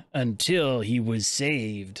children until he was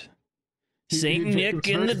saved. Saint Nick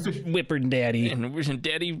and the Whipperdaddy. And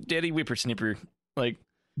Daddy Whippersnipper. Like,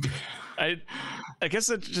 I guess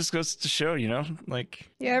that just goes to show, you know, like,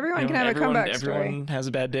 Yeah, everyone you know, can have a comeback story. Everyone has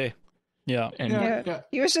a bad day. Yeah. And Yeah.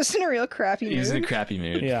 He was just in a real crappy mood. he's in a crappy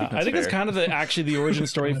mood. Yeah, I think fair. it's kind of actually the origin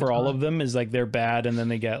story for all of them is like they're bad and then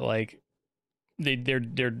they get like they're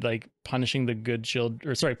like punishing the good children,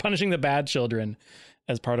 or sorry, punishing the bad children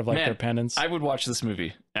as part of like Man, their penance. I would watch this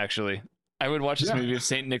movie, actually. I would watch this movie if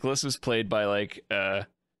Saint Nicholas was played by like I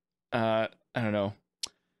don't know,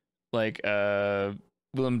 like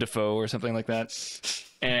Willem Dafoe or something like that.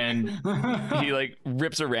 And he like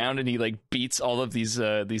rips around and he like beats all of these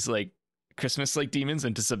like Christmas like demons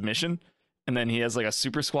into submission, and then he has like a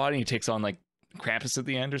super squad and he takes on like Krampus at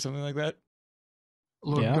the end or something like that.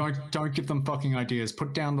 Look, Yeah. don't give them fucking ideas.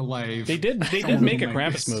 Put down the lathe. They did Someone make a will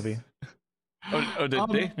Krampus this. movie. Oh, did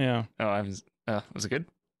they? Yeah, Oh, I was. Was it good?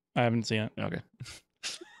 I haven't seen it. Okay.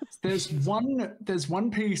 There's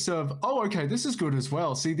one piece of okay, this is good as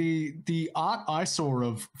well. See the art I saw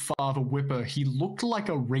of Father Whipper, he looked like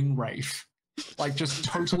a ring wraith, like just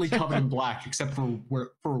totally covered in black except for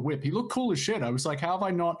a whip. He looked cool as shit. I was like, how have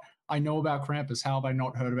I not? I know about Krampus. How have I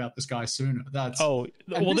not heard about this guy sooner? That's Oh,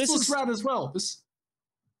 and well, this looks is rad as well.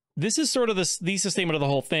 this is sort of the thesis statement of the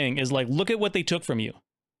whole thing is like, look at what they took from you.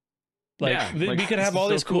 Like, Yeah, we like, could this have is all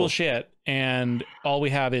so this cool cool. shit, and all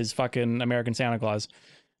we have is fucking American Santa Claus.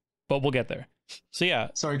 But we'll get there. So yeah,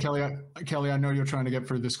 Sorry, Kelly. I know you're trying to get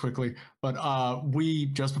through this quickly, but we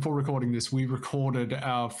just before recording this, we recorded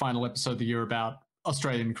our final episode of the year about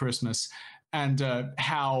Australian Christmas and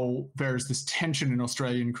how there's this tension in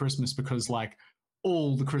Australian Christmas because like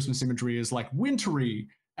all the Christmas imagery is like wintry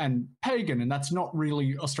and pagan, and that's not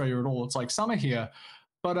really Australia at all. It's like summer here.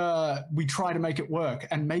 But we try to make it work,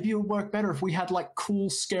 and maybe it would work better if we had like cool,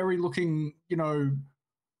 scary-looking, you know,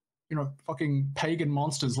 fucking pagan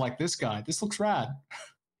monsters like this guy. This looks rad.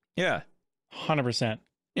 Yeah. 100%.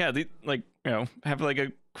 Yeah. Like, you know, have like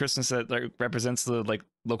a Christmas that like represents the like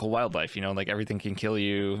local wildlife. You know, like everything can kill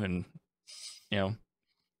you, and you know,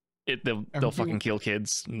 they'll Everything- fucking kill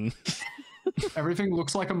kids. And, Everything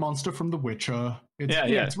looks like a monster from The Witcher. Yeah.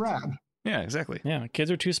 It's rad. yeah. Exactly. Yeah, kids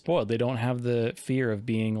are too spoiled. They don't have the fear of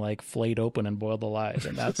being like flayed open and boiled alive,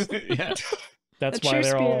 and that's Yeah. that's The why true they're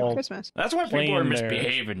spirit of all. Christmas. That's why people Playing are their-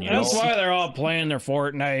 misbehaving. You That's know. why they're all playing their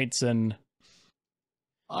Fortnites and.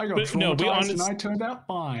 I got But no, traumatized be and I turned out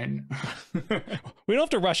fine. We don't have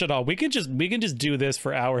to rush at all. We can just do this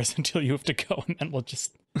for hours until you have to go, and then we'll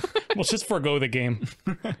just forego the game.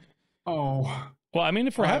 Oh, Well, I mean,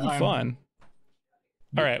 if we're having I'm- fun.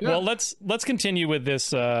 All right. Yeah. Well, let's continue with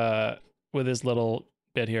this little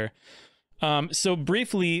bit here. So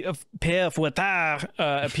briefly, Père Fouettard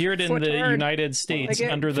appeared in the Fouettard. United States like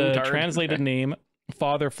it. under the Fouettard. translated name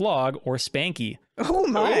Father Flog or Spanky. Oh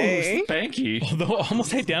my. Oh, Spanky. Although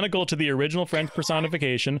almost identical to the original French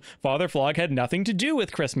personification, Father Flog had nothing to do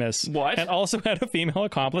with Christmas. What? And also had a female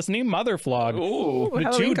accomplice named Mother Flog. Ooh. The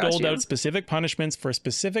Halloween two doled costume. out specific punishments for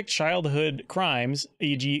specific childhood crimes,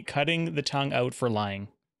 e.g., cutting the tongue out for lying.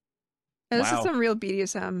 And this Wow. is some real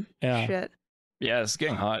BDSM Yeah. shit. Yeah, it's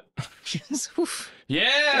getting hot. Oof. Yeah.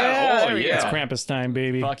 Yeah, Oh, there we go. It's yeah. Krampus time,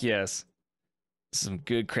 baby. Fuck yes. Some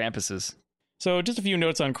good Krampuses. So just a few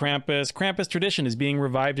notes on Krampus. Krampus tradition is being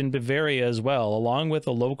revived in Bavaria as well, along with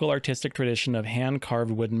a local artistic tradition of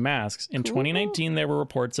hand-carved wooden masks. In Cool. 2019, there were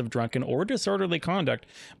reports of drunken or disorderly conduct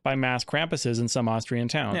by masked Krampuses in some Austrian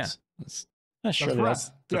towns. Yeah. That's- That's surely, right.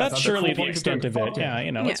 that's, Yeah, that's that's a surely cool the thing to extent do. of it. Fuck Yeah, yeah.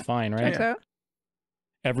 you know, Yeah. it's fine, right? Checks out.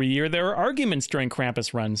 Every year, there are arguments during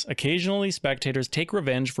Krampus runs. Occasionally, spectators take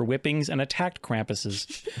revenge for whippings and attacked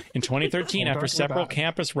Krampuses. In 2013, Oh, after don't several do that.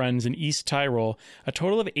 campus runs in East Tyrol, a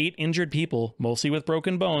total of 8 injured people, mostly with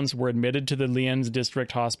broken bones, were admitted to the Lienz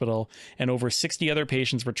District Hospital, and over 60 other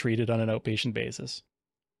patients were treated on an outpatient basis.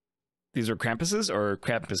 These are Krampuses or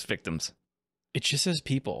Krampus victims? It just says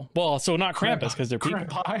people. Well, so not Krampus, because they're people.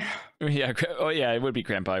 Crampi. Yeah. Oh, yeah. It would be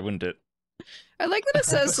Krampi, wouldn't it? I like that it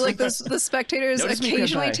says like the spectators Notice me,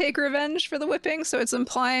 occasionally Krampi. take revenge for the whipping, so it's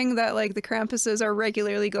implying that like the Krampuses are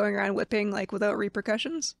regularly going around whipping like without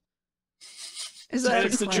repercussions. Is that,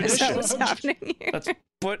 It's the is that tradition. what's happening here? That's.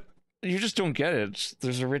 But you just don't get it.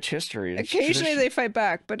 There's a rich history. It's Occasionally tradition. they fight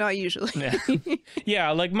back, but not usually. Yeah.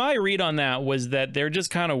 Yeah, like my read on that was that they're just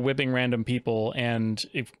kind of whipping random people, and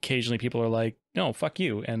occasionally people are like, "No, fuck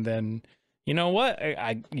you," and then you know what?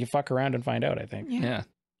 You fuck around and find out. I think Yeah.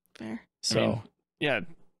 Fair. so. I mean, yeah.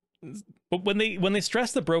 But when they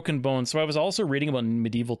stress the broken bones, so I was also reading about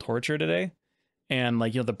medieval torture today, and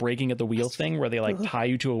like the breaking at the wheel thing, where they like Ugh. tie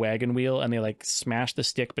you to a wagon wheel and they like smash the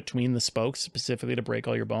stick between the spokes specifically to break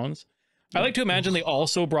all your bones. I like to imagine they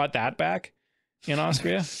also brought that back in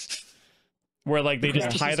Austria, where like they just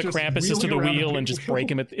Krampus tie is the just Krampuses to the wheeling around wheel the and just wheel. break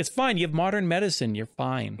them. It's fine. You have modern medicine. You're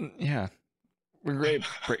fine. Yeah. We're great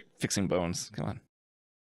fixing bones. Come on.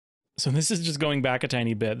 So this is just going back a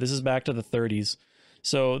tiny bit. This is back to the 30s.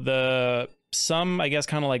 So some, I guess,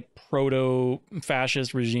 kind of like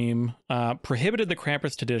proto-fascist regime prohibited the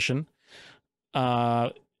Krampus tradition.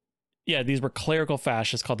 These were clerical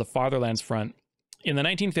fascists called the Fatherlands Front. In the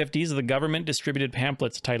 1950s, the government distributed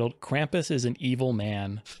pamphlets titled "Krampus is an evil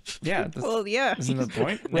man." Yeah. That's, Well, yeah. isn't that the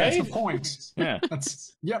point? That's Right? the point. Yeah.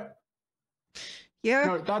 That's yep. Yeah.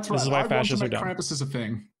 No, that's right. This is why I want fascists to are make dumb. Krampus as a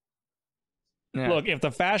thing. Yeah. Look, if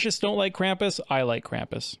the fascists don't like Krampus, I like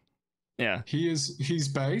Krampus. Yeah. He's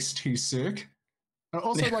based. He's sick. And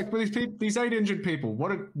also, Yeah. like with these 8 injured people,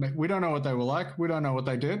 we don't know what they were like. We don't know what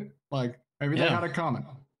they did. Like maybe they Yeah. had a comment.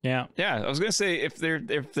 Yeah. Yeah. I was gonna say if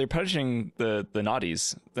they're punishing the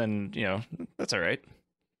naughties, then that's all right.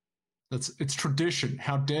 It's tradition.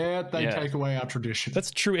 How dare they Yeah. take away our tradition?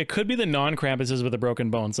 That's true. It could be the non-Krampuses with the broken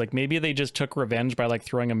bones. Like maybe they just took revenge by like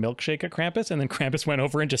throwing a milkshake at Krampus, and then Krampus went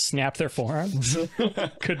over and just snapped their forearms.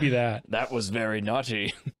 Could be that. That was very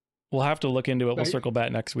naughty. We'll have to look into it. We'll Right. circle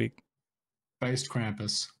back next week. based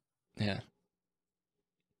Krampus. Yeah.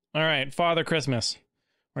 All right, Father Christmas.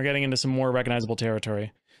 We're getting into some more recognizable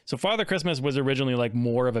territory. So Father Christmas was originally like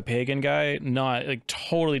more of a pagan guy, not like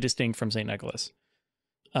totally distinct from St. Nicholas.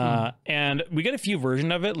 And we get a few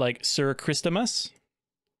versions of it, like Sir Christmas,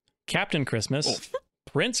 Captain Christmas,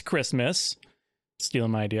 Prince Christmas,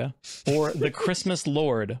 stealing my idea, or the Christmas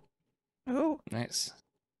Lord. Oh. Nice.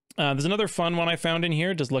 There's another fun one I found in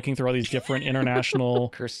here, just looking through all these different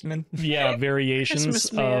international, Kirstman. variations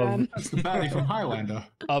Christmas man. That's the baddie from Highlander.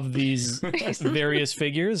 of these various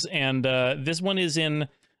figures. And this one is in,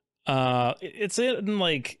 it's in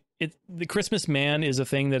like, the Christmas man is a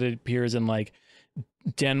thing that appears in like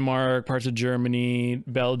Denmark, parts of Germany,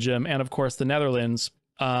 Belgium, and of course the Netherlands.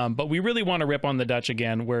 But we really want to rip on the Dutch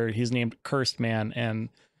again, where he's named Cursed Man, and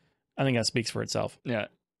I think that speaks for itself. Yeah.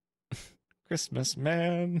 Christmas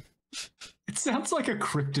man. It sounds like a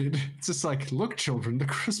cryptid. It's just like, look, children, the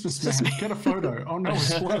Christmas man. Get a photo. Oh no,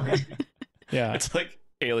 it's blurry. Yeah. It's like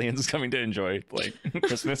aliens coming to enjoy like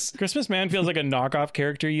Christmas. Christmas Man feels like a knockoff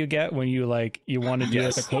character you get when you want to do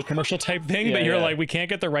like a Coke commercial type thing, Yeah, but you're yeah. like, we can't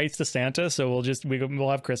get the rights to Santa, so we'll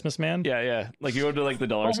have Christmas Man. Yeah, yeah. Like you go to like the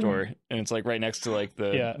dollar store and it's like right next to like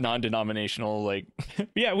the Yeah. non-denominational like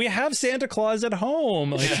Yeah, we have Santa Claus at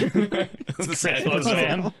home. Like, the Santa Christmas Claus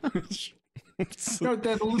Man. It's- No,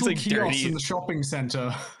 they're the little like kiosks dirty. in the shopping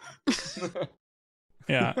center.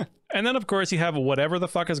 Yeah. And then, of course, you have whatever the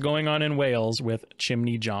fuck is going on in Wales with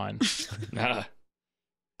Chimney John.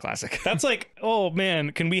 Classic. That's like, oh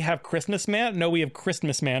man, can we have Christmas Man? No, we have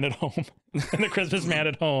Christmas Man at home. And the Christmas Man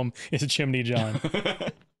at home is Chimney John.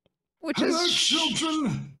 Which Hello, is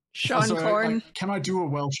children. Sean Sorry, Corn. can I do a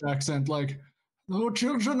Welsh accent? Like, hello,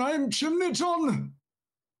 children, I'm Chimney John.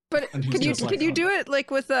 But And he's can you just like, can you oh. do it like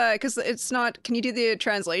with because it's not? Can you do the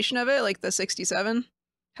translation of it like the 67?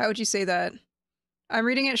 How would you say that? I'm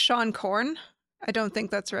reading it Sean Corn. I don't think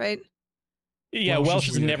that's right. Yeah, Welsh Welsh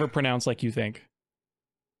is is weird. never pronounced like you think.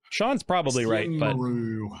 Sean's probably right, but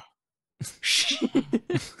Slimaroo.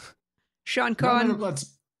 Sean No, Corn.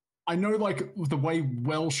 that's. I know, like the way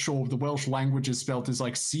Welsh or the Welsh language is spelled is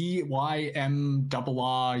like CYMRRU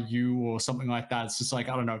or something like that. It's just like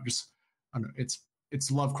I don't know. It's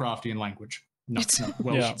Lovecraftian language. No, It's- no,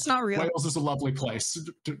 Welsh. Yeah. It's not real. Wales is a lovely place.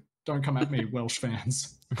 Don't come at me, Welsh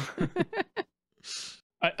fans.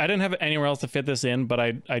 I didn't have anywhere else to fit this in, but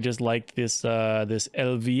I just liked this this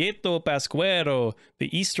El Vieto Pascuero,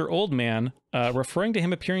 the Easter Old Man, referring to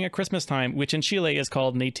him appearing at Christmas time, which in Chile is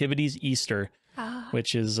called Nativity's Easter,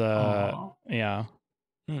 which is Aw. yeah,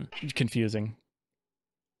 confusing.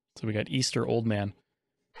 So we got Easter Old Man.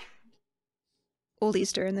 Old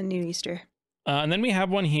Easter and the New Easter. And then we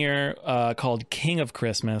have one here called King of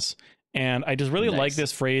Christmas. And I just really like Nice.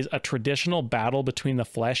 this phrase, a traditional battle between the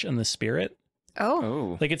flesh and the spirit. Oh,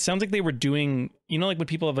 Oh. Like, it sounds like they were doing, you know, like when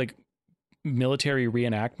people have like military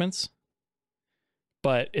reenactments,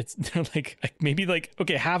 but it's they're like maybe like,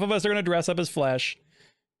 okay, half of us are going to dress up as flesh,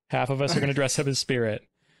 half of us are going to dress up as spirit.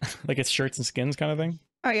 Like it's shirts and skins kind of thing.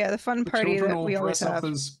 oh yeah, the fun The party children that all we always dress up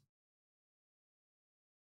have. as.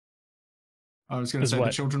 I was going to As say what?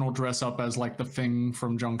 the children all dress up as like the Thing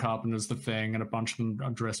from John Carpenter's The Thing, and a bunch of them are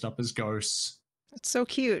dressed up as ghosts. It's so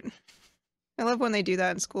cute. I love when they do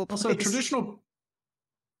that in school plays. Also,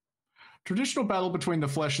 traditional battle between the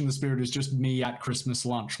flesh and the spirit is just me at Christmas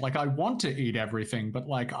lunch. Like I want to eat everything, but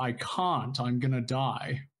like I can't. I'm gonna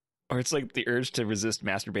die. Or it's like the urge to resist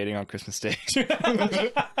masturbating on Christmas Day.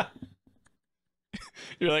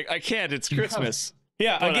 You're like, I can't. It's Christmas.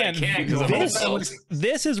 Yeah, But I again, can't 'cause I'm this, old.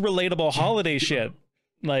 this is relatable holiday shit.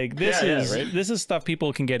 Like this Yeah, is right? this is stuff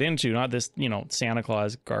people can get into, not this, you know, Santa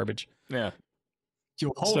Claus garbage. Yeah.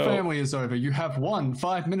 Your whole So- family is over. You have 1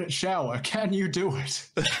 5-minute shower. Can you do it?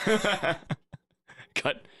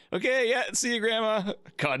 Cut. Okay, yeah. See you, Grandma.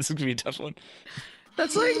 God, this is gonna be a tough one.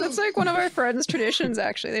 That's like one of our friends' traditions.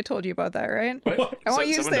 Actually, they told you about that, right? What? I won't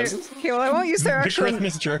use Someone their. does this? Okay, well, I won't use their The actual.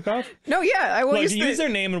 Christmas jerk off. No, yeah, I won't Look, use, use their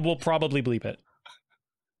name and we'll probably bleep it.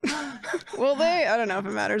 Will they? I don't know if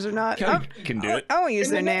it matters or not. Can do it. I won't use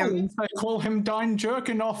their In the name. Netherlands, They call him Dine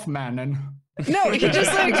Jerkin Off Man, and No, he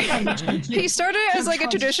just like he started as like a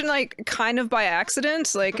tradition, like kind of by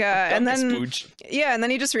accident, like and then Spooge. yeah, and then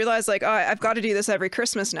he just realized like, oh, I've got to do this every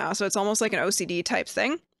Christmas now, so it's almost like an OCD type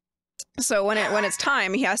thing. So when it's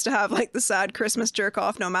time, he has to have like the sad Christmas jerk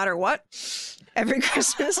off, no matter what, every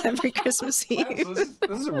Christmas Eve. This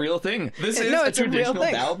is a real thing. This is No, a it's a real traditional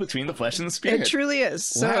thing. battle between the flesh and the spirit. It truly is.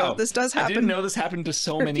 So Wow. this does I happen. didn't know this happened to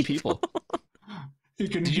so many people. he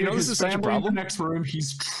can Did you hear know this his is such a family in problem? the next room.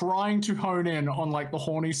 He's trying to hone in on like the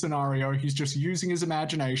horny scenario. He's just using his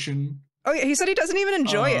imagination. Oh yeah, he said he doesn't even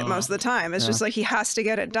enjoy it Uh, most of the time. It's just like he has to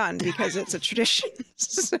get it done because it's a tradition.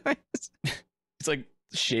 So It's like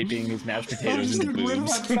shaping his mashed I'm potatoes just into getting rid of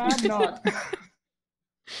boobs. that fat nut.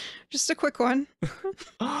 just a quick one.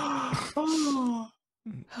 Oh.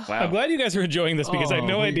 I'm Wow. glad you guys are enjoying this because I had Oh,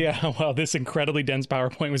 no we- idea how well this incredibly dense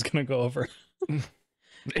PowerPoint was going to go over.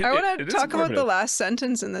 I want to it is talk about the informative. last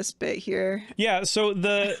sentence in this bit here. Yeah, so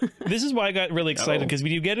this is why I got really excited Oh. because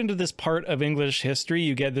when you get into this part of English history,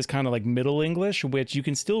 you get this kind of like Middle English, which you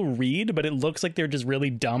can still read, but it looks like they're just really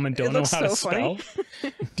dumb and don't know looks how to so spell.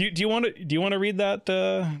 funny. Do you want to read that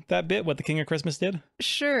that bit? What the King of Christmas did?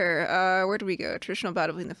 Sure. Where do we go? Traditional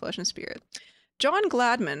battle between the flesh and spirit. John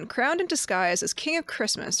Gladman, crowned in disguise as King of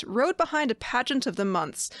Christmas, rode behind a pageant of the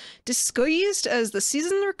months, disguised as the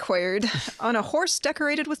season required, on a horse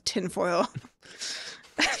decorated with tinfoil.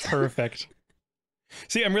 Perfect.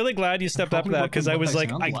 See, I'm really glad you stepped up to Probably that what because they- I what was they like,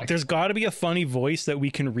 sound like. there's got to be a funny voice that we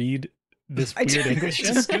can read this I weird do- English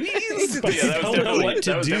in. Disguised. But Yeah, that I was don't know definitely- what to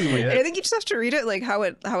that was do. definitely it. I think you just have to read it like how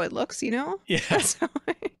it looks, you know? Yeah. That's how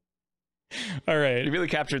All right. It really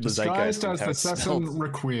captured the zeitgeist. Disguised of as how the it smelled. Sesson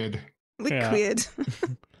Requid. liquid.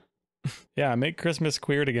 Yeah, make Christmas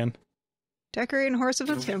queered again. Decorating horse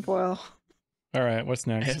with a tinfoil. All right, what's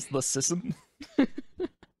next? As the system.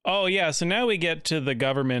 Oh yeah, so now we get to the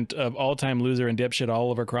government of all-time loser and dipshit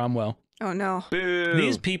Oliver Cromwell. Oh no. Boo.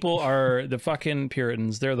 These people are the fucking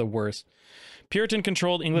Puritans. They're the worst.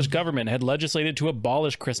 Puritan-controlled English government had legislated to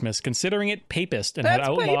abolish Christmas, considering it papist, and had That's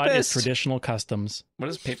outlawed its papist. traditional customs. What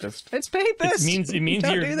is papist? It's papist. It means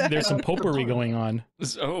Don't do that. there's some popery going on.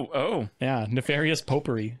 Oh, Yeah, nefarious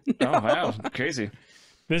popery. oh, wow, crazy.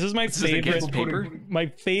 This is my This is favorite against paper? My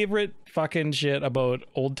favorite fucking shit about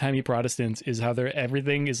old-timey Protestants is how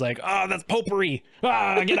everything is like, oh, that's popery.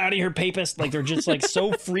 Ah, get out of here, papist. Like, they're just like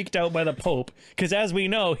so freaked out by the Pope. Because as we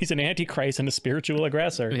know, he's an antichrist and a spiritual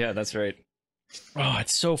aggressor. Yeah, that's right. Oh,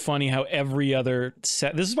 it's so funny how every other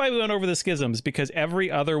this is why we went over the schisms, because every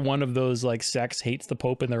other one of those like sects hates the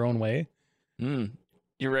Pope in their own way.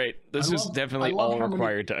 You're right. This I is love- definitely I love all how many-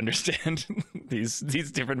 required to understand these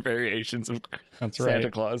different variations of That's Santa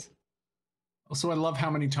right. Claus. Also, I love how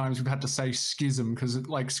many times we've had to say schism because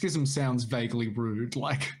like schism sounds vaguely rude.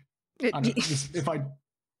 Like, I don't, if I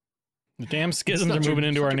The damn schisms are such a- moving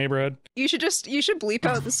into our neighborhood. you should bleep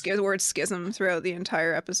out the word schism throughout the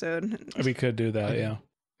entire episode. We could do that, yeah.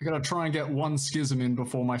 I gotta try and get one schism in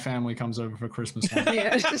before my family comes over for Christmas.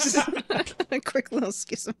 Yeah, just a quick little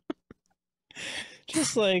schism.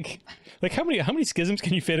 Just like how many schisms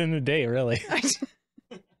can you fit in a day, really?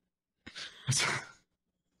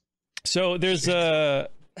 So there's a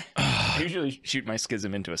I usually shoot my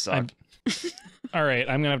schism into a sock. all right,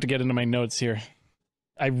 I'm gonna have to get into my notes here.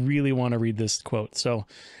 I really want to read this quote. So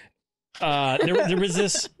there was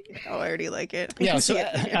this I already like it. yeah, You so see it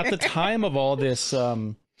at the there. time of all this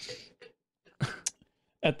at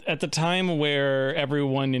the time where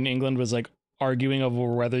everyone in England was like arguing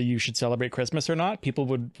over whether you should celebrate Christmas or not, people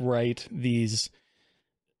would write these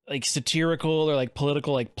like satirical or like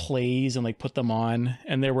political like plays and like put them on,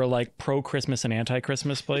 and there were like pro-Christmas and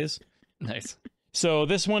anti-Christmas plays. Nice. So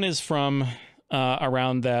this one is from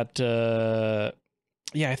around that I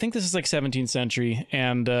think this is like 17th century,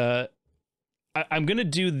 and I'm gonna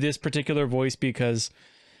do this particular voice because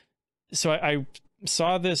I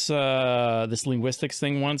saw this this linguistics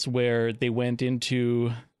thing once where they went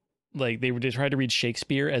into like they tried to read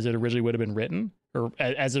Shakespeare as it originally would have been written, or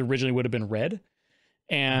as it originally would have been read,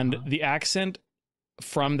 and the accent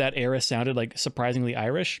from that era sounded like surprisingly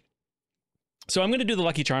Irish. So I'm going to do the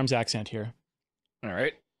Lucky Charms accent here. All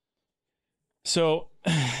right. So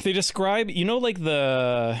they describe, like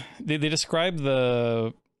they describe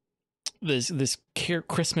this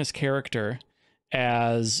Christmas character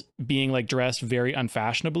as being like dressed very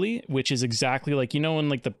unfashionably, which is exactly like, in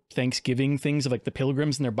like the Thanksgiving things of like the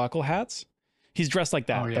pilgrims and their buckle hats. He's dressed like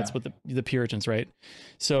that. Oh, yeah. That's what the Puritans, right?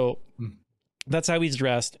 So that's how he's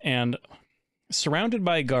dressed. And surrounded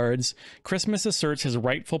by guards, Christmas asserts his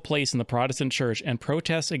rightful place in the Protestant church and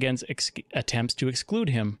protests against attempts to exclude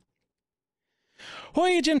him.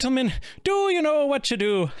 "Hoy, gentlemen, do you know what you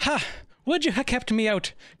do? Ha! Would you ha' kept me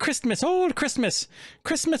out? Christmas, old Christmas,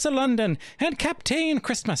 Christmas of London, and Captain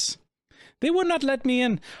Christmas. They would not let me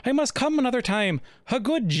in. I must come another time. A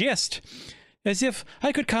good jest. As if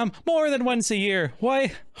I could come more than once a year.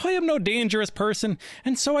 Why, I am no dangerous person,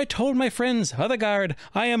 and so I told my friends of the guard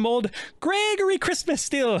I am old Gregory Christmas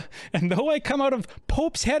still, and though I come out of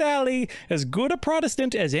Pope's Head Alley, as good a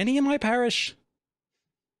Protestant as any in my parish."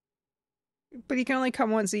 But he can only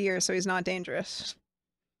come once a year, so he's not dangerous.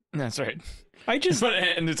 That's right.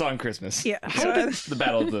 And it's on Christmas. Yeah. The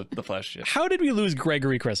Battle of the Flesh. Yeah. How did we lose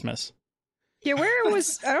Gregory Christmas? Yeah, where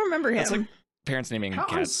was I don't remember him. That's like parents naming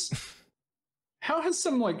cats. How has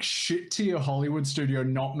some like shit tier Hollywood studio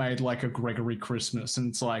not made like a Gregory Christmas? And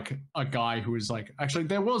it's like a guy who is like, actually,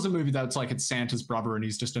 there was a movie that's like it's Santa's brother and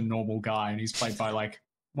he's just a normal guy and he's played by like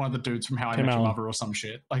one of the dudes from How I Tim Met Your Allen. Mother or some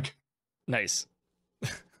shit. Like, Nice.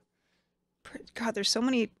 God, there's so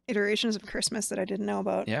many iterations of Christmas that I didn't know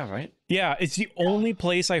about. Yeah, right? Yeah, it's the only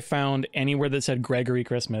place I found anywhere that said Gregory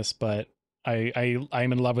Christmas, but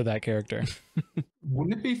I'm in love with that character.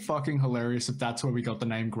 wouldn't it be fucking hilarious if that's where we got the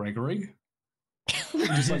name Gregory?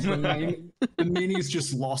 Just like the meaning's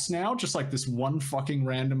just lost now, just like this one fucking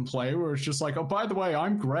random play where it's just like, oh, by the way,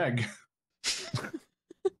 I'm Greg.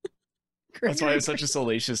 That's why it's such a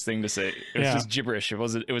salacious thing to say. It was Yeah. just gibberish. It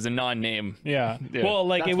was a non-name. Yeah. Yeah. Well,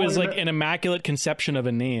 like That's it was why like an immaculate conception of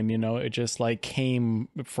a name, it just like came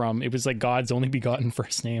from, it was like God's only begotten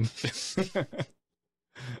first name.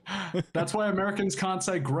 That's why Americans can't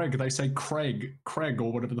say Greg. They say Craig,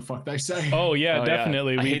 or whatever the fuck they say. Oh yeah, Oh,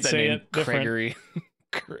 definitely. I We'd hate that say name, it different. Gregory.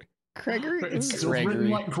 Gregory. But it's Ooh. still written Gregory.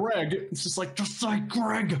 like Greg. It's just like, just say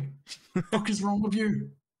Greg. What the fuck is wrong with you?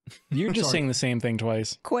 You're just Sorry. saying the same thing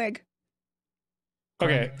twice. Quig.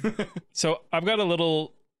 Okay. So I've got a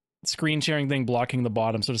little screen sharing thing blocking the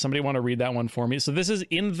bottom. So does somebody want to read that one for me? So this is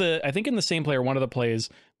I think in the same play or one of the plays,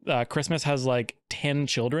 Christmas has like 10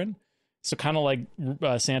 children So kind of like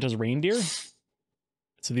Santa's reindeer.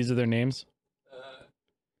 So these are their names.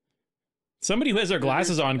 Somebody who has their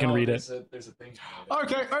glasses on can read it. There's a thing.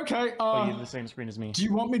 Okay. Oh, you have the same screen as me. Do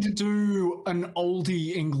you want me to do an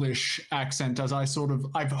oldie English accent as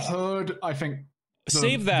I've heard, I think.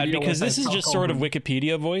 Save that because this is just sort of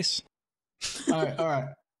Wikipedia voice. All right.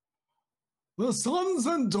 The sons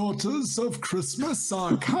and daughters of Christmas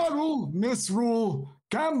are Carol, Misrule,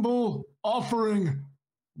 Gamble, Offering,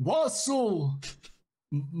 Wassail,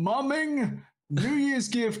 Mumming, New Year's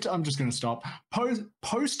Gift. I'm just going to stop.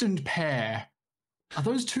 Post and Pear. Are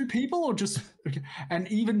those two people or just... Okay. And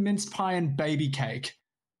even Minced Pie and Baby Cake.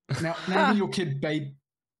 Now name your kid Baby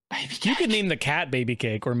Cake. You could name the cat Baby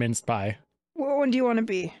Cake or Minced Pie. What one do you want to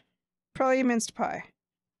be? Probably minced pie.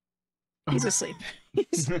 He's asleep.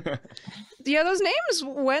 Yeah, those names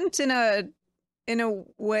went in a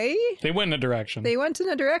way. They went in a direction. They went in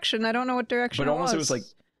a direction. I don't know what direction. But almost it it was like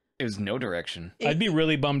it was no direction. I'd be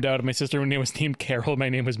really bummed out if my sister name was named Carol. My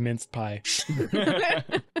name was Minced Pie.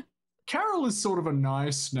 Carol is sort of a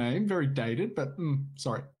nice name, very dated, but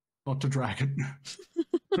sorry, not to drag it.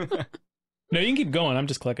 No, you can keep going. I'm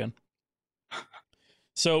just clicking.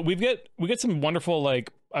 So we get some wonderful,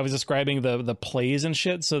 like I was describing the plays and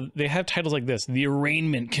shit. So they have titles like this: The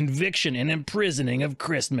Arraignment, Conviction, and Imprisoning of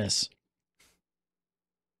Christmas.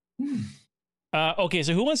 Okay,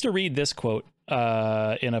 so who wants to read this quote in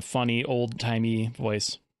a funny old-timey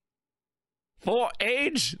voice? For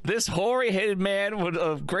age, this hoary-headed man was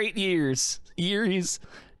of great years,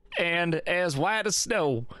 and as white as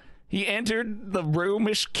snow. He entered the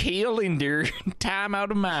roomish calendar time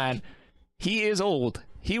out of mind. He is old.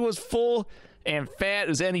 He was full and fat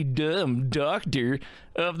as any dumb doctor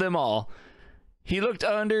of them all. He looked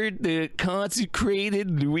under the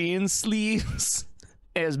consecrated linen sleeves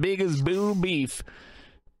as big as bull beef.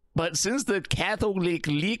 But since the Catholic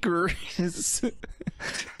liquor is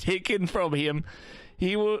taken from him,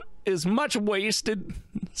 he is much wasted,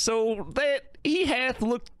 so that he hath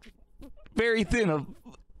looked very thin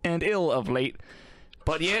and ill of late.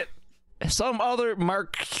 But yet, some other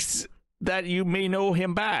marks that you may know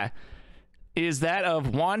him by is that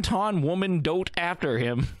of wanton woman dote after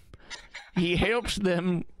him. He helped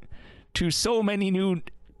them to so many new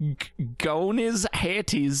gownies,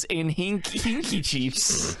 hatties, and hinky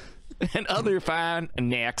chiefs, and other fine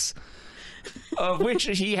knacks, of which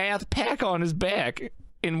he hath pack on his back,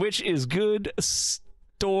 in which is good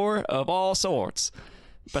store of all sorts,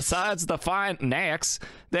 besides the fine knacks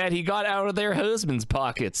that he got out of their husbands'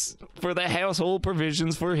 pockets for the household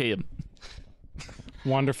provisions for him.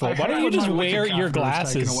 Wonderful. Why don't you just wear your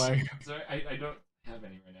glasses? Sorry, I don't have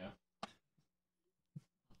any right now.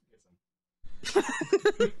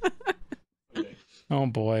 Okay. Oh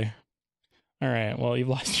boy. All right. Well, you've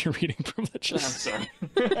lost your reading privileges. I'm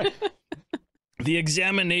sorry. The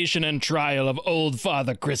Examination and Trial of Old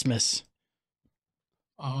Father Christmas.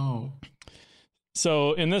 Oh.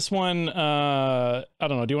 So in this one, I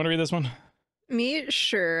don't know. Do you want to read this one? Me?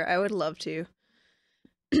 Sure, I would love to.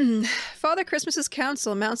 Father Christmas's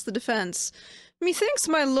counsel mounts the defense. Methinks,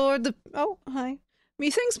 my lord,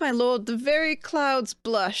 Methinks, my lord, the very clouds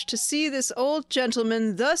blush to see this old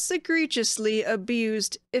gentleman thus egregiously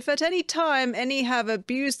abused. If at any time any have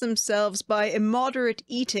abused themselves by immoderate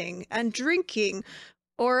eating and drinking,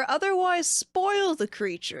 or otherwise spoil the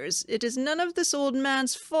creatures, it is none of this old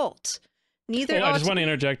man's fault. Neither I just want to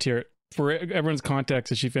interject here for everyone's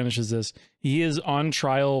context as she finishes this. He is on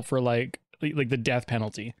trial for like the death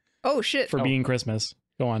penalty. Oh shit. For being Christmas.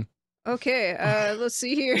 Go on. Okay, let's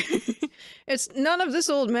see here. It's none of this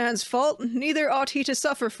old man's fault, neither ought he to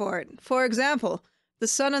suffer for it. For example, the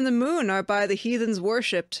sun and the moon are by the heathens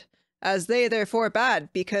worshipped, as they therefore bad,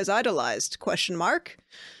 because idolized, ?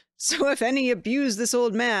 So if any abuse this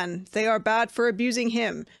old man, they are bad for abusing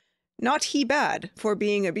him, not he bad for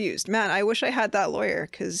being abused. Man, I wish I had that lawyer,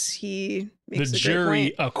 because he makes the a great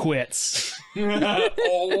jury point. acquits.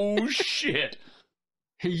 Oh, shit.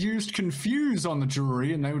 He used confuse on the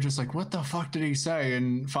jury, and they were just like, what the fuck did he say?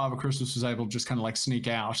 And Father Christmas was able to just kind of like sneak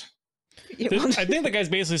out. I think the guy's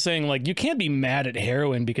basically saying, like, you can't be mad at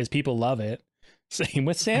heroin because people love it. Same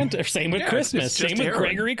with Santa, same with Christmas, it's just same with heroin.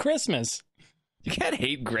 Gregory Christmas. You can't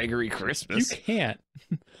hate Gregory Christmas. You can't.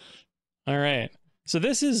 All right. So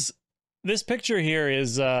this picture here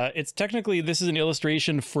is, it's technically, this is an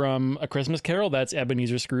illustration from A Christmas Carol. That's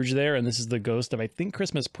Ebenezer Scrooge there. And this is the ghost of, I think,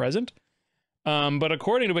 Christmas Present. But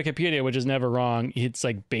according to Wikipedia, which is never wrong, it's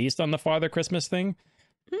like based on the Father Christmas thing.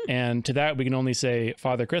 And to that, we can only say,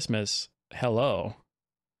 Father Christmas, hello.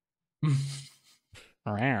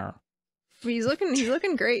 He's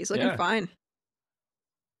looking great. He's looking fine.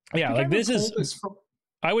 Yeah, like this is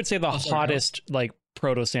I would say the sorry, go. hottest like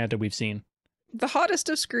proto Santa we've seen. The hottest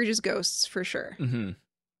of Scrooge's ghosts, for sure. Mm-hmm.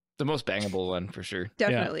 The most bangable one, for sure.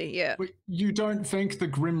 Definitely, yeah. But you don't think the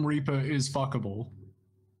Grim Reaper is fuckable?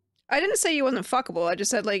 I didn't say he wasn't fuckable. I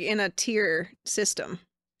just said, like, in a tier system.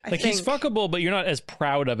 I Like think, he's fuckable, but you're not as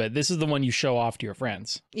proud of it. This is the one you show off to your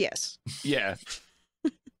friends. Yes. Yeah.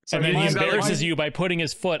 So And then he he's got, like, embarrasses you by putting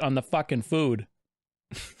his foot on the fucking food.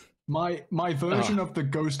 My version of the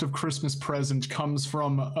Ghost of Christmas Present comes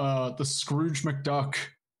from the Scrooge McDuck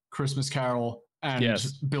Christmas Carol and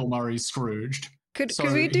Yes. Bill Murray's Scrooged. Could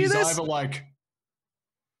So we do he's this? either like,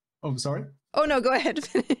 oh, sorry. Oh, no, go ahead.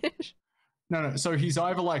 Finish. No. So he's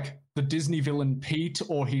either like the Disney villain Pete,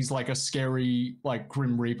 or he's like a scary like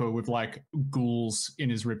Grim Reaper with like ghouls in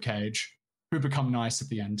his ribcage who become nice at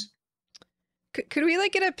the end. Could we,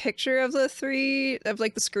 like, get a picture of the three, of,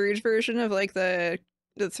 like, the Scrooge version of, like, the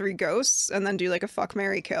three ghosts, and then do, like, a fuck,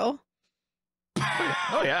 marry, kill?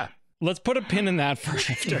 Oh, yeah. Let's put a pin in that for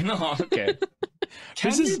after. No, okay.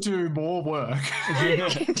 Can This you is- do more work?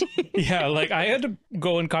 Yeah, like I had to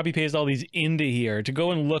go and copy paste all these into here. To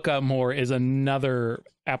go and look up more is another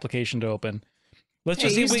application to open. Let's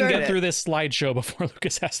just Hey, see you if we can get started it. through this slideshow before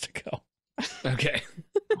Lucas has to go. Okay.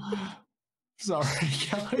 Sorry,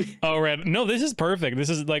 Kelly. Oh, right. No, this is perfect. This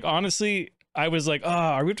is like, honestly, I was like,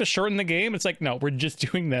 are we have to shorten the game? It's like, no, we're just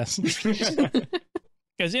doing this.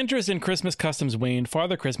 As interest in Christmas customs waned,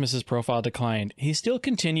 Father Christmas's profile declined. He still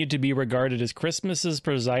continued to be regarded as Christmas's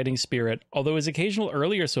presiding spirit, although his occasional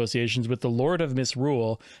earlier associations with the Lord of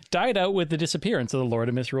Misrule died out with the disappearance of the Lord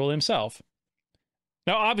of Misrule himself.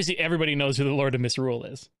 Now, obviously, everybody knows who the Lord of Misrule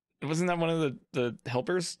is. Wasn't that one of the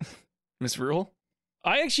helpers? Miss Rule?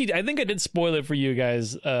 I think I did spoil it for you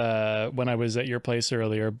guys when I was at your place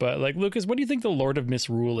earlier, but like, Lucas, what do you think the Lord of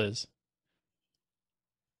Misrule is?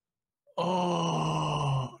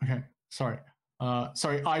 Oh, okay. Sorry.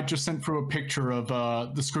 Sorry, I just sent through a picture of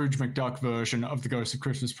the Scrooge McDuck version of the Ghost of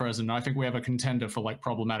Christmas Present. I think we have a contender for like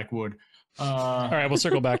problematic wood. All right, we'll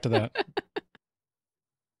circle back to that.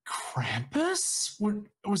 Krampus?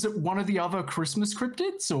 Was it one of the other Christmas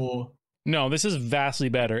cryptids or? No, this is vastly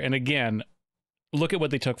better. And again, look at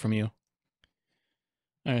what they took from you.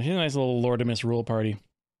 All right, here's a nice little Lord of Misrule party.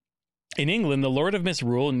 In England, the Lord of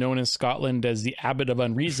Misrule, known in Scotland as the Abbot of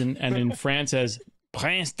Unreason, and in France as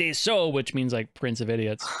Prince des Sots, which means like Prince of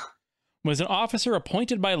Idiots, was an officer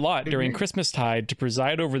appointed by lot during Christmastide to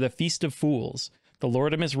preside over the Feast of Fools. The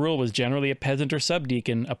Lord of Misrule was generally a peasant or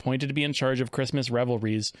subdeacon appointed to be in charge of Christmas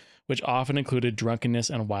revelries, which often included drunkenness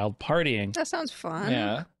and wild partying. That sounds fun.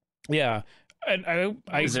 Yeah. Yeah.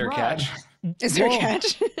 Is there a catch? Is there a Well,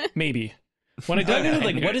 catch? Maybe. When I dug into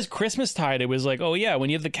like Yeah. what is Christmastide, it was like, oh yeah,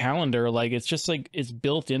 when you have the calendar, like it's just like it's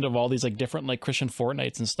built into all these like different like Christian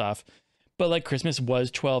fortnights and stuff. But like Christmas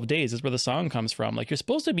was 12 days. That's where the song comes from. Like you're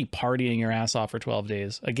supposed to be partying your ass off for 12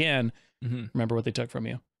 days. Again, remember what they took from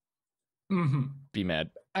you. Mm-hmm. Be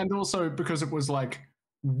mad. And also because it was like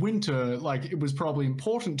winter, like it was probably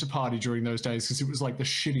important to party during those days because it was like the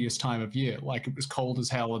shittiest time of year. Like it was cold as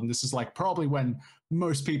hell, and this is like probably when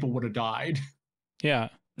most people would have died. Yeah.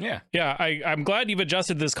 Yeah. Yeah. I'm glad you've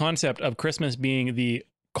adjusted this concept of Christmas being the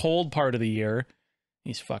cold part of the year.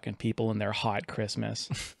 These fucking people and their hot Christmas.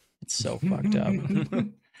 It's so fucked up.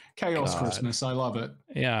 Chaos God. Christmas, I love it.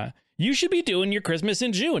 Yeah. You should be doing your Christmas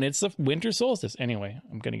in June. It's the winter solstice. Anyway,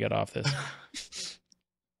 I'm going to get off this.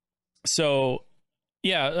 So,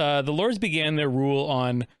 yeah, the Lords began their rule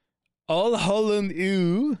on All Hallows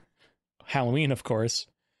Eve, Halloween, of course,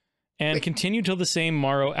 and continued till the same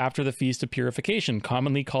morrow after the Feast of Purification,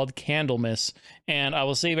 commonly called Candlemas. And I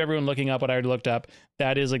will save everyone looking up what I already looked up.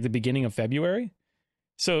 That is like the beginning of February.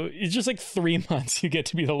 So it's just like 3 months you get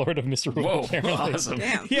to be the Lord of Misrule. Whoa, apparently. awesome.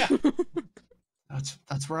 Damn. Yeah.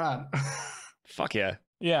 That's rad. Fuck yeah.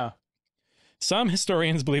 Yeah. Some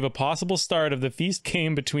historians believe a possible start of the feast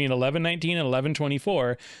came between 1119 and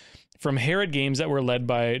 1124 from Herod games that were led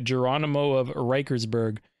by Geronimo of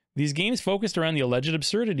Reichersberg. These games focused around the alleged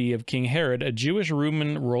absurdity of King Herod, a Jewish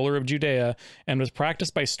Roman ruler of Judea, and was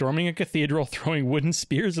practiced by storming a cathedral, throwing wooden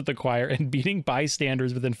spears at the choir, and beating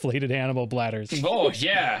bystanders with inflated animal bladders. Oh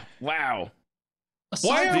yeah. Wow.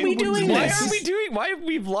 Why are we doing Why this? are we doing? Why have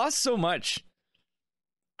we lost so much?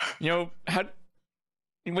 You know, how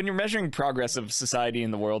when you're measuring progress of society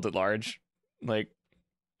and the world at large, like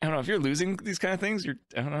I don't know, if you're losing these kind of things,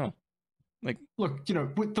 I don't know. Look, you know,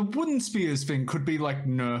 with the wooden spears thing could be like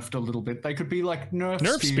nerfed a little bit. They could be like Nerf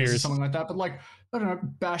spears or spears. something like that. But like, I don't know,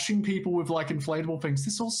 bashing people with like inflatable things.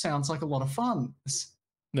 This all sounds like a lot of fun.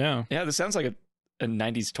 Yeah. Yeah, this sounds like a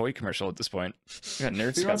 90s toy commercial at this point. We got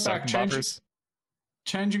nerds, Be got right sock back, and change boppers.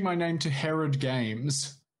 Changing my name to Herod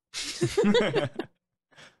Games.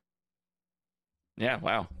 Yeah,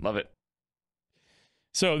 wow. Love it.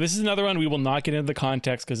 So this is another one we will not get into the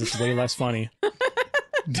context because it's way less funny.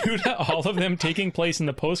 Due to all of them taking place in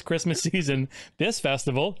the post-Christmas season, this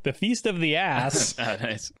festival, the Feast of the Ass,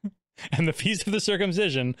 Nice. and the Feast of the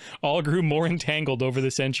Circumcision all grew more entangled over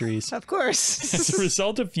the centuries. Of course. As a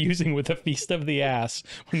result of fusing with the Feast of the Ass,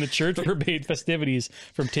 when the church forbade festivities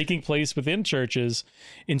from taking place within churches,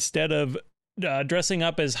 instead of dressing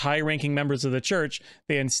up as high-ranking members of the church,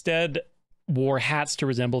 they instead wore hats to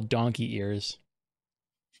resemble donkey ears.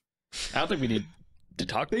 I don't think we need to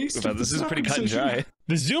talk Feast about of this. the This is pretty cut and dry.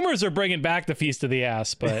 The Zoomers are bringing back the Feast of the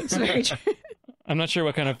Ass, but It's very true. I'm not sure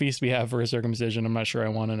what kind of feast we have for a circumcision. I'm not sure I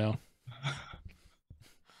want to know.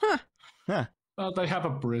 They have a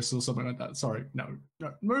bris or something like that. Sorry, no.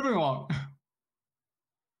 Moving along.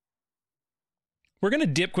 We're going to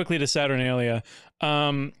dip quickly to Saturnalia.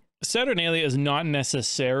 Saturnalia is not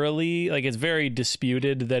necessarily, like, it's very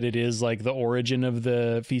disputed that it is, like, the origin of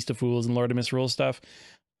the Feast of Fools and Lord of Misrule stuff.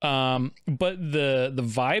 But the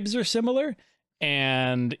vibes are similar,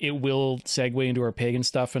 and it will segue into our pagan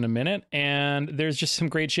stuff in a minute. And there's just some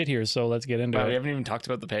great shit here, so let's get into Wow, we it. haven't even talked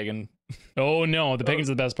about the pagan. Oh, no, the pagan's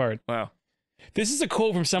the best part. Wow. This is a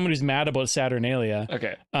quote from someone who's mad about Saturnalia.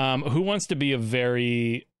 Okay. Who wants to be a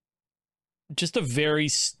very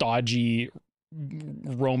stodgy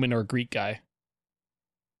Roman or Greek guy.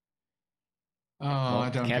 Oh, I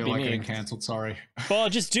don't can't feel be like me. getting cancelled. Sorry. Well,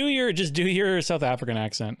 just do your South African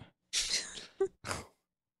accent.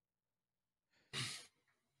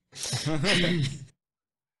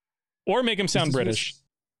 Or make him sound British.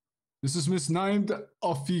 This is misnamed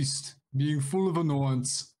a feast, being full of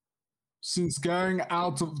annoyance. Since going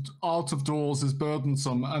out of doors is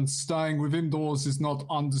burdensome and staying within doors is not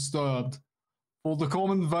undisturbed. For the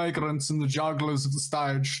common vagrants and the jugglers of the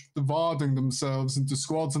stage, dividing themselves into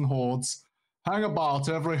squads and hordes, hang about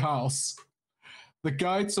every house. The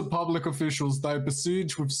gates of public officials they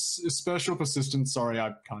besiege with special persistence. Sorry,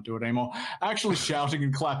 I can't do it anymore. Actually shouting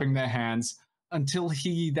and clapping their hands until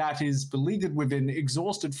he that is beleaguered within,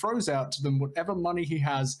 exhausted, throws out to them whatever money he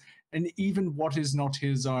has and even what is not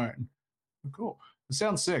his own. Cool. It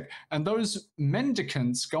sounds sick. And those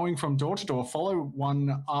mendicants going from door to door follow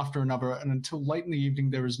one after another, and until late in the evening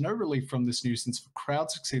there is no relief from this nuisance, for crowd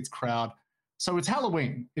succeeds crowd. So it's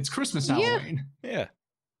Halloween. It's Christmas Halloween. Yeah.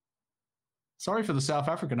 Sorry for the South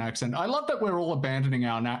African accent. I love that we're all abandoning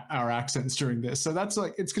our accents during this. So that's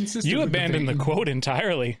like, it's consistent. You with abandoned the theme. quote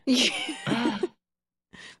entirely. We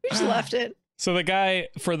just left it. So the guy,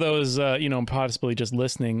 for those possibly just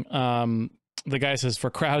listening, the guy says,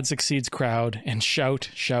 "For crowd succeeds crowd, and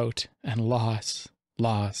shout, shout, and loss,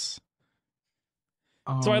 loss."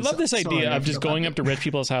 So I love this idea of just going up to rich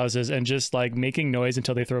people's houses and just like making noise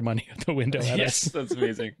until they throw money out the window at Yes, us. that's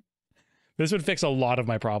amazing. This would fix a lot of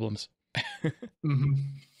my problems. Mhm.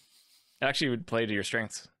 It actually would play to your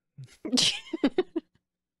strengths.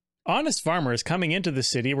 Honest farmers coming into the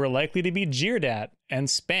city were likely to be jeered at and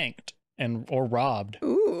spanked or robbed.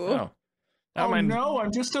 Ooh. Oh. Oh no,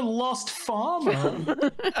 I'm just a lost farmer.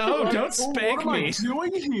 Oh, don't What spank am I me.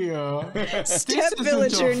 doing here? Step This isn't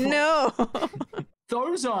villager, a no.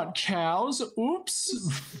 Those aren't cows. Oops.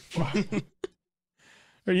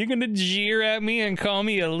 Are you going to jeer at me and call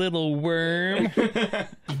me a little worm?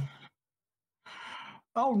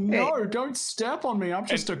 Oh no, don't step on me. I'm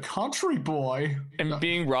just a country boy. And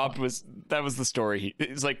being robbed was the story.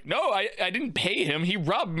 It's like, no, I didn't pay him. He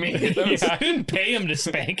robbed me. That was- Yeah, I didn't pay him to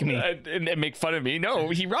spank me. and make fun of me. No,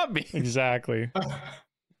 he robbed me. Exactly.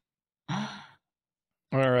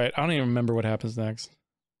 All right. I don't even remember what happens next.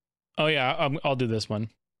 Oh, yeah. I'll do this one.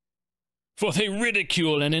 For they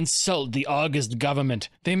ridicule and insult the august government.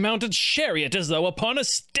 They mount a chariot as though upon a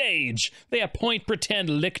stage. They appoint pretend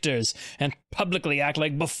lictors and publicly act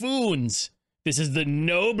like buffoons. This is the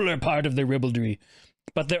nobler part of the ribaldry.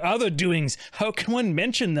 But their other doings, how can one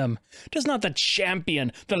mention them? Does not the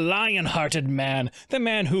champion, the lion-hearted man, the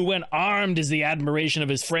man who when armed is the admiration of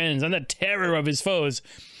his friends and the terror of his foes,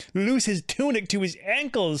 loose his tunic to his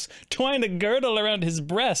ankles, twine a girdle around his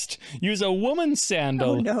breast, use a woman's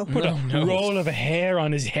sandal, Oh, no. put a no. roll of hair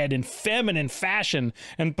on his head in feminine fashion,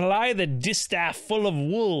 and ply the distaff full of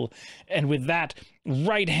wool, and with that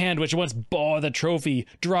right hand which once bore the trophy,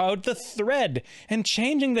 draw out the thread, and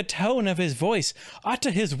changing the tone of his voice,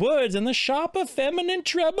 utter his words in the sharper feminine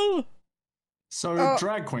treble. So Oh.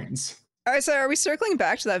 drag queens. All right, so are we circling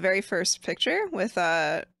back to that very first picture with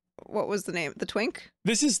what was the name? The twink?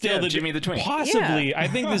 This is still Yeah, the Jimmy the Twink. Possibly. I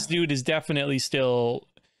think this dude is definitely still.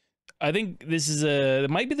 I think this is it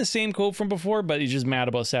might be the same quote from before, but he's just mad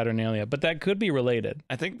about Saturnalia. But that could be related.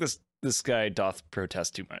 I think this this guy doth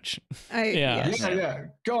protest too much. Yeah. Yes. Yeah.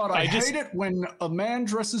 God, I just- hate it when a man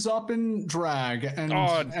dresses up in drag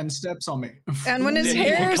and steps on me. And when his Yeah, he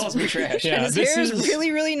hair calls me trash. Yeah, and his this hair is is-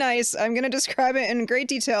 really, really nice. I'm gonna describe it in great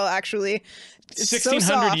detail. Actually, it's so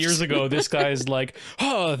 1600 soft. years ago, this guy's like,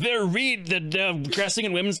 oh, they're dressing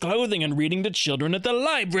in women's clothing and reading to children at the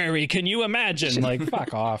library. Can you imagine? Like,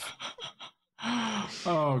 fuck off.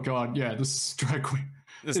 Oh God, yeah, this is drag queen.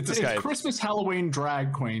 This It's guy. Christmas Halloween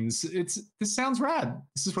drag queens. This sounds rad.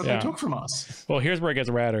 This is what Yeah. they took from us. Well, here's where it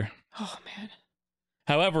gets radder. Oh man.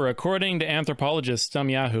 However, according to anthropologist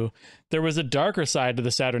Yahoo, there was a darker side to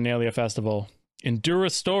the Saturnalia festival. In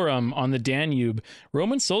Durastorum on the Danube,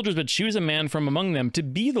 Roman soldiers would choose a man from among them to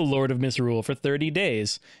be the Lord of Misrule for 30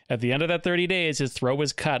 days. At the end of that 30 days, his throat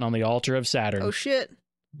was cut on the altar of Saturn. Oh shit.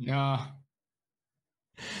 Yeah.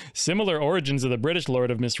 Similar origins of the British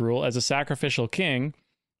Lord of Misrule as a sacrificial king,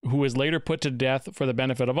 who was later put to death for the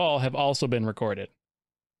benefit of all, have also been recorded.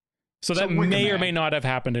 So that Wicker may or Man. may not have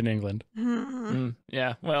happened in England.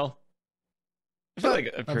 Yeah, well, I feel like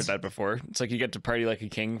I've heard That's- that before. It's like you get to party like a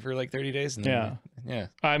king for like 30 days. And then, yeah.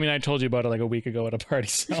 I mean, I told you about it like a week ago at a party,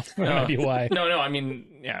 so that might be why. No, I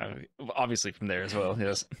mean, yeah, obviously from there as well.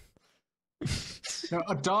 Yes. Now,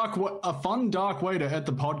 a fun dark way to end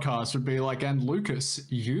the podcast would be like, and Lucas,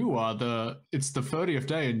 it's the 30th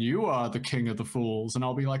day and you are the king of the fools. And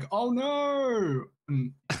I'll be like, oh no.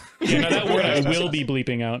 And Yeah, no, that word I will be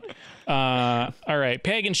bleeping out. All right,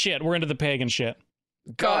 pagan shit. We're into the pagan shit.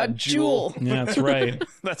 God, Jewel. Yeah, that's right.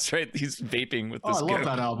 That's right. He's vaping with oh, this I love goat.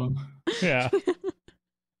 that album. Yeah.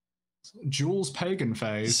 Jules Pagan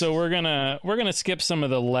phase. So we're gonna skip some of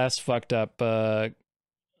the less fucked up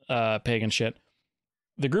pagan shit.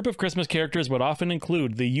 The group of Christmas characters would often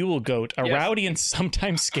include the Yule goat, a Yes. rowdy and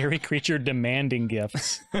sometimes scary creature demanding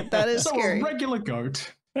gifts. That is so scary. a regular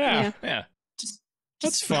goat. Yeah, Yeah.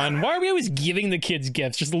 that's fun. Why are we always giving the kids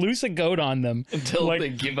gifts? Just loose a goat on them. Until Like- they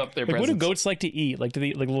give up their Like, what do presents. goats like to eat? Like, do they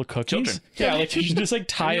eat like little cookies? Children. Yeah, like you should just like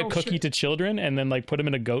tie a Real cookie shit. to children and then like put them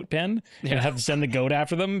in a goat pen and Yeah. have send the goat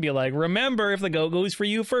after them and be like, remember, if the goat goes for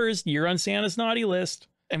you first, you're on Santa's naughty list.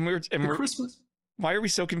 And we're The Christmas. why are we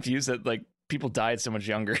so confused that like people died so much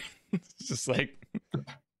younger? It's just like,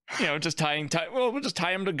 just we'll just tie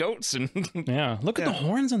him to goats and Yeah, look at the Yeah.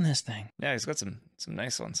 horns on this thing. yeah, he's got some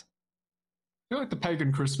nice ones. I feel like the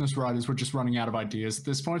pagan Christmas writers were just running out of ideas. At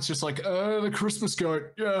this point, it's just like, the Christmas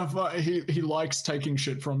goat. Yeah, but he likes taking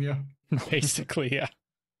shit from you. Basically, yeah.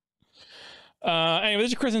 Anyway,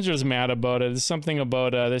 this Christians are just mad about it. There's something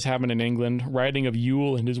about this happened in England, writing of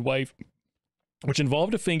Yule and his wife, which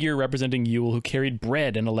involved a figure representing Yule who carried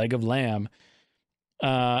bread and a leg of lamb.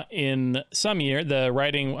 In some year, the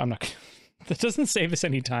writing, that doesn't save us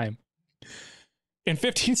any time. In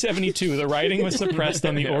 1572, the writing was suppressed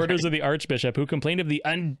on the orders of the archbishop, who complained of the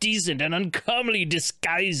indecent and uncomely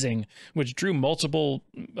disguising, which drew multitudes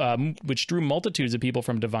of people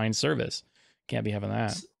from divine service. Can't be having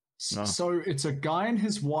that. No. So it's a guy and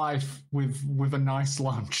his wife with a nice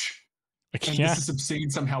lunch. And Yeah. this is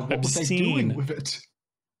obscene somehow. What were they Obscene. doing with it?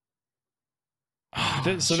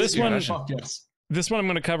 So this Shit, one, yeah. Fuck yes. this one I'm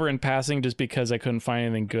going to cover in passing, just because I couldn't find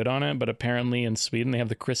anything good on it. But apparently in Sweden they have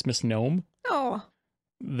the Christmas gnome, Oh.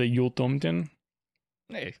 the Jultomten.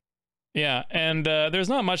 Hey, Yeah, and there's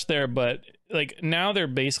not much there, but like now they're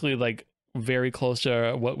basically like very close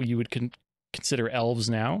to what you would consider elves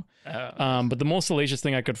now. But the most salacious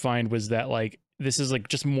thing I could find was that like this is like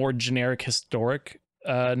just more generic historic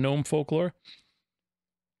gnome folklore.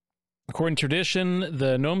 According to tradition,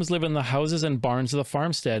 the gnomes live in the houses and barns of the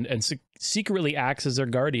farmstead and secretly acts as their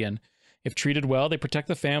guardian. If treated well, they protect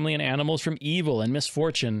the family and animals from evil and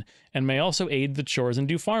misfortune, and may also aid the chores and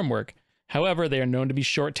do farm work. However, they are known to be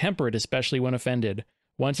short-tempered, especially when offended.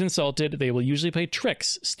 Once insulted, they will usually play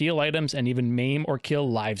tricks, steal items, and even maim or kill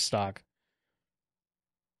livestock.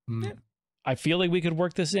 Hmm. I feel like we could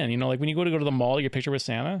work this in. You know, like when you go to the mall, you get a picture with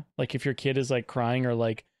Santa. Like if your kid is like crying or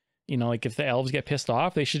like, you know, like if the elves get pissed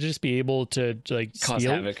off, they should just be able to like Cause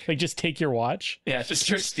steal, havoc. like just take your watch. yeah, just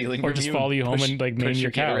start stealing Or from just you follow you home push- and, like, maim push your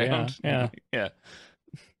kid cow, yeah, around. yeah. Yeah.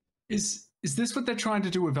 Is this what they're trying to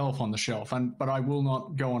do with Elf on the Shelf? But I will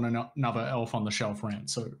not go on another Elf on the Shelf rant.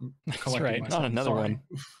 So I'm collecting right. myself. Not another Sorry. one.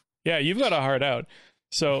 Yeah, you've got a heart out.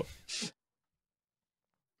 So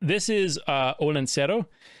this is Olencero,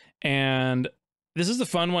 and this is the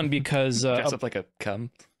fun one because Dress up like a cum.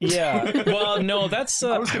 yeah. Well, no, that's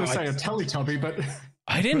I was going to say a Teletubby, but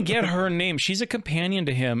I didn't get her name. She's a companion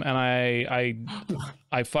to him, and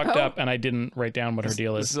I fucked up and I didn't write down what her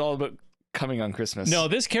deal This is. is all about coming on Christmas. No,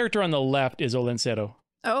 this character on the left is Olencero.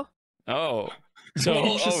 Oh. Oh. So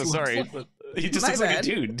Oh, Just sorry. looks He just My looks like a bad.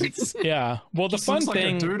 dude. Yeah. Well, the Just fun looks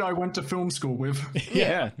thing, like a dude I went to film school with.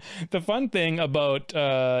 Yeah. the fun thing about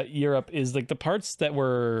Europe is like the parts that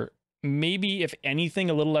were maybe, if anything,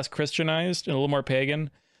 a little less Christianized and a little more pagan,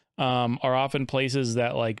 are often places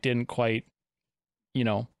that like didn't quite,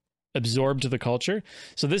 absorb to the culture.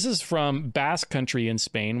 So this is from Basque Country in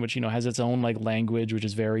Spain, which has its own like language, which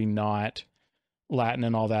is very not Latin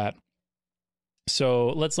and all that. So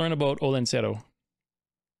let's learn about Olencero.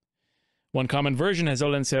 One common version has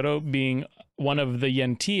Olencero being one of the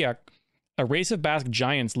Yentiac, a race of Basque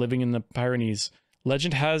giants living in the Pyrenees.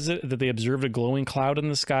 Legend has it that they observed a glowing cloud in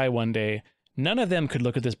the sky one day. None of them could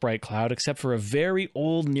look at this bright cloud except for a very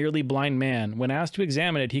old, nearly blind man. When asked to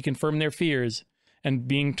examine it, he confirmed their fears and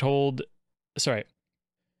told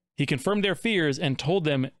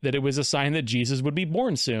them that it was a sign that Jesus would be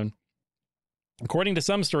born soon. According to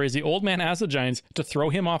some stories, the old man asked the giants to throw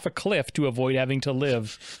him off a cliff to avoid having to live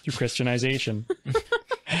through Christianization.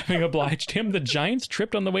 Having obliged him, the giants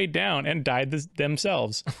tripped on the way down and died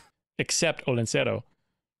themselves, except Olencero.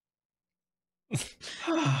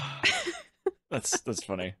 That's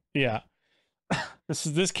funny. Yeah.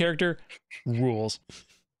 This character rules.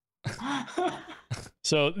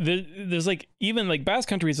 So there's like, even like Basque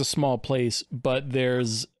Country is a small place, but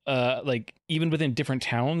there's like even within different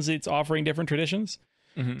towns, it's offering different traditions.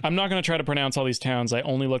 Mm-hmm. I'm not going to try to pronounce all these towns. I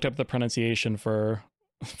only looked up the pronunciation for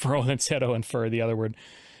Olencero and for the other word.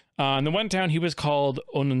 In the one town, he was called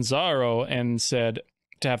Onanzaro and said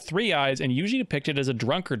to have 3 eyes and usually depicted as a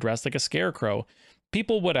drunkard dressed like a scarecrow.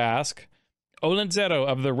 People would ask, Olencero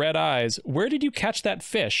of the red eyes, where did you catch that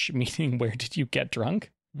fish? Meaning, where did you get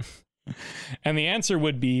drunk? And the answer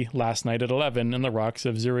would be last night at 11 in the rocks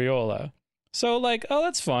of Zuriola. So like, oh,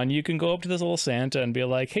 that's fun. You can go up to this little Santa and be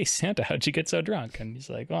like, hey, Santa, how'd you get so drunk? And he's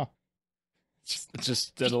like, oh, It's just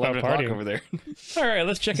at Just 11 about o'clock partying. over there. all right,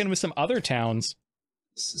 let's check in with some other towns.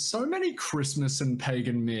 So many Christmas and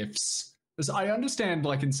pagan myths. As I understand,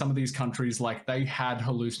 like in some of these countries, like they had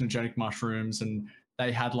hallucinogenic mushrooms and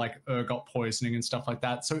they had like ergot poisoning and stuff like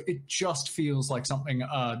that. So it just feels like something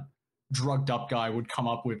a drugged up guy would come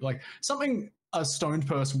up with, like something a stoned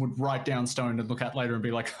person would write down stoned and look at later and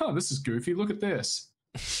be like, oh, this is goofy. Look at this.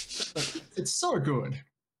 It's so good.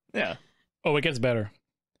 Yeah. Oh, it gets better.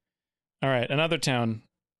 All right, another town.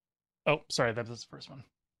 Oh, sorry, that was the first one.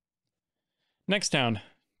 Next town.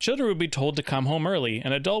 Children would be told to come home early.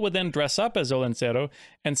 An adult would then dress up as Olencero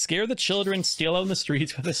and scare the children still out in the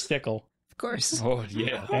streets with a stickle. Of course. Oh,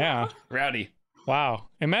 yeah. Yeah. Rowdy. Wow.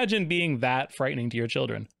 Imagine being that frightening to your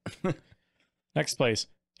children. Next place.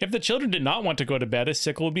 If the children did not want to go to bed, a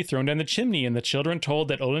sickle would be thrown down the chimney, and the children told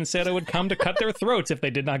that Olencero would come to cut their throats if they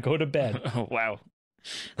did not go to bed. Oh, wow.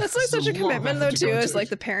 That's like It's a such a lot of commitment though effort to too, go as to. like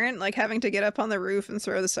the parent like having to get up on the roof and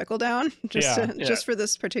throw the sickle down just Yeah. just for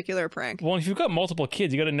this particular prank. Well, if you've got multiple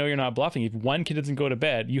kids, you got to know you're not bluffing. If one kid doesn't go to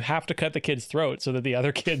bed, you have to cut the kid's throat so that the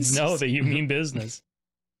other kids know that you mean business.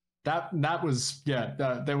 That was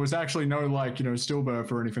there was actually no like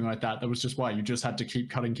stillbirth or anything like that. That was just why you just had to keep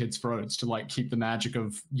cutting kids' throats to like keep the magic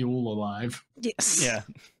of Yule alive. Yes. Yeah.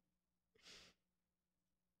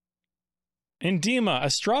 In Dima,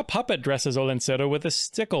 a straw puppet dressed as Olencero with a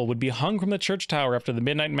stickle would be hung from the church tower after the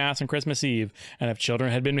midnight mass on Christmas Eve, and if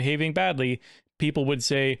children had been behaving badly, people would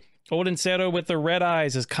say, Olencero with the red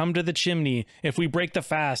eyes has come to the chimney. If we break the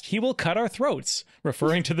fast, he will cut our throats,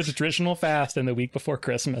 referring to the traditional fast in the week before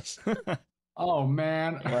Christmas. Oh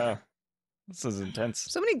man. Wow. This is intense.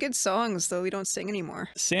 So many good songs though we don't sing anymore.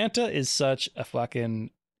 Santa is such a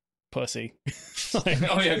fucking pussy. Like,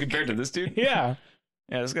 Oh, yeah, compared to this dude? yeah,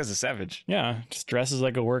 Yeah, this guy's a savage. yeah, just dresses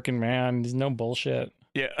like a working man. He's no bullshit.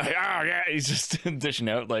 Yeah. Oh, yeah. He's just dishing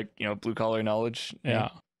out, like, blue collar knowledge. Yeah.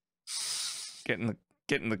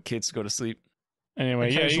 Getting the kids to go to sleep. Anyway,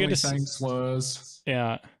 yeah, you Occasionally get to saying slurs.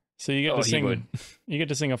 yeah. So you get to He sing. would. You get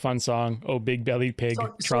to sing a fun song. Oh, big belly pig.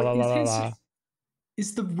 So Tra la la la la.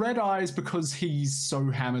 Is the red eyes because he's so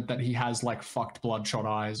hammered that he has like fucked bloodshot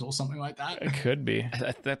eyes or something like that? It could be.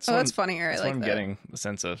 That's Oh, what that's funnier. I that's like what I'm that. getting the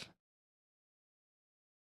sense of.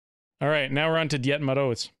 All right, now we're on to Diet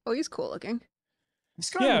Maros. Oh, he's cool looking. This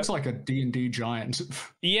guy Yeah. looks like a D&D giant.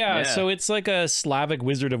 Yeah, Yeah. so it's like a Slavic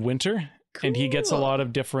Wizard of Winter, and he gets a Cool. lot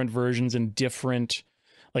of different versions in different,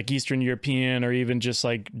 like Eastern European or even just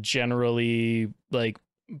like generally like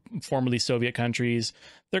formerly Soviet countries.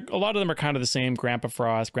 A lot of them are kind of the same: Grandpa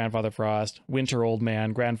Frost, Grandfather Frost, Winter Old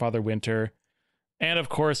Man, Grandfather Winter, and of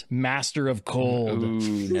course Master of Cold, Ooh,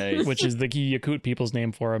 nice. which is the Yakut people's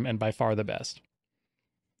name for him, and by far the best.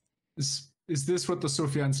 Is this what the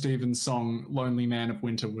Sufjan Stevens song "Lonely Man of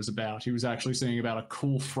Winter" was about? He was actually singing about a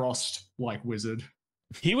cool frost like wizard.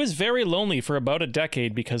 He was very lonely for about a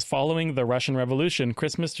decade because following the Russian Revolution,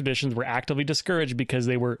 Christmas traditions were actively discouraged because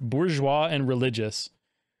they were bourgeois and religious,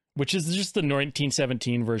 which is just the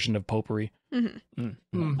 1917 version of popery. Mm-hmm. Mm.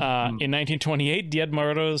 In 1928, Dia de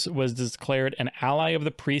Muertos was declared an ally of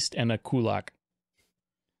the priest and a kulak.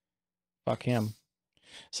 Fuck him.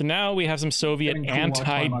 So now we have some Soviet Getting kulaked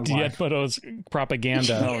by my anti-Dia de wife. Muertos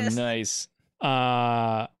propaganda. Oh, Yes. nice.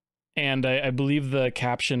 And I believe the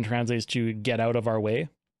caption translates to "get out of our way."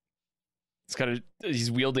 He's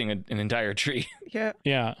wielding an entire tree. Yeah.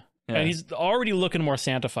 Yeah. Yeah. And he's already looking more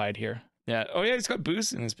Santified here. Yeah. Oh yeah, he's got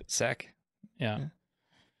booze in his sack. Yeah.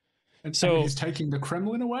 And So- he's taking the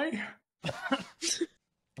Kremlin away.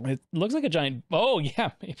 It looks like a giant. Oh,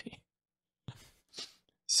 yeah, maybe.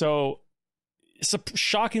 So it's a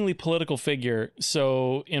shockingly political figure.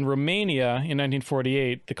 So in Romania in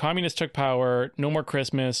 1948, the communists took power, no more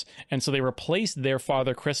Christmas. And so they replaced their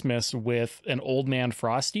Father Christmas with an old man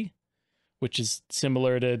Frosty, which is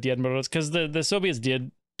similar to Dia de Muertos, because the Soviets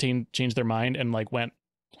did change their mind and like went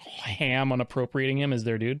ham on appropriating him as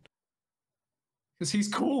their dude. Because he's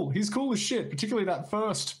cool. He's cool as shit, particularly that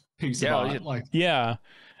first piece Yeah, of art. yeah. Like, Yeah.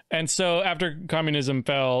 And so after communism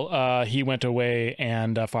fell, he went away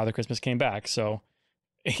and Father Christmas came back. So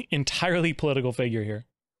entirely political figure here.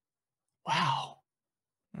 wow.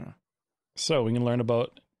 So we can learn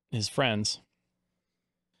about his friends.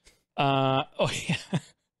 Oh yeah.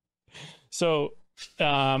 So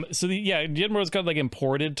Dia de Muertos got like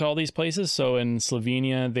imported to all these places. So in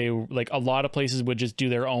Slovenia, they like a lot of places would just do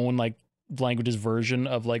their own like languages version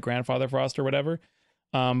of like Grandfather Frost or whatever.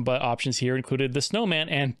 But options here included the Snowman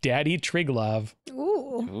and Daddy Triglav. Ooh.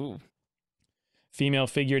 Ooh. Female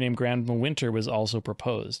figure named Grandma Winter was also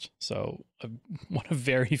proposed. So one of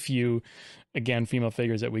very few, again, female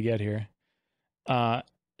figures that we get here.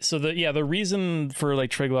 So the reason for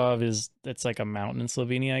like Triglav is it's like a mountain in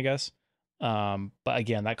Slovenia, I guess. But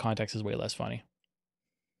again, that context is way less funny.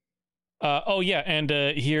 And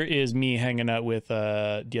here is me hanging out with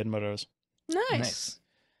Dia de Muertos. Nice.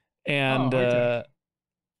 And Oh,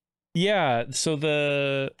 okay. so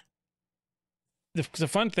the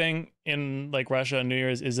fun thing in like Russia on New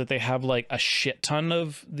Year's is that they have like a shit ton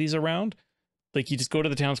of these around. Like you just go to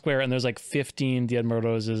the town square and there's like 15 Dia de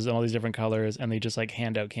Muertos and all these different colors, and they just like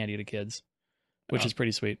hand out candy to kids, which Oh. is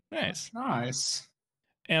pretty sweet. Nice. Nice.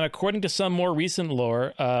 And according to some more recent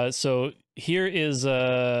lore, so here is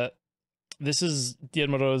this is Dia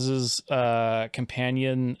de Muertos'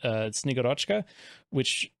 companion Snigorochka,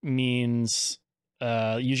 which means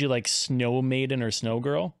usually like snow maiden or snow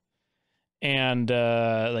girl, and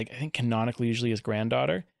like I think canonically usually his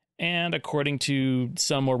granddaughter. And according to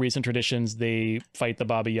some more recent traditions, they fight the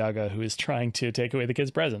Baba Yaga, who is trying to take away the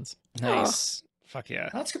kids' presents. Nice. Fuck yeah.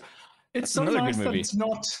 That's good. That's It's so another good nice that movie. it's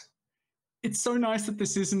not. It's so nice that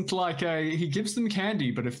this isn't like he gives them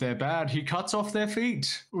candy, but if they're bad, he cuts off their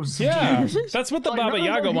feet. Yeah, that's what the Like, Baba no,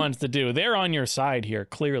 Yaga he- wants to do. They're on your side here,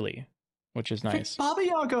 clearly, which is nice. Baba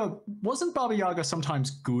Yaga wasn't Baba Yaga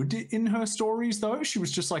sometimes good in her stories though? She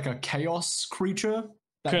was just like a chaos creature.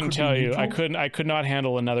 that Couldn't could be tell you. neutral. I could not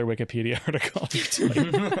handle another Wikipedia article.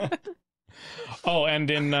 Oh, and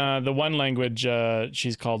in the one language,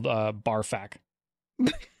 she's called Barfak,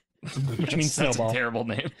 which means That's snowball. a terrible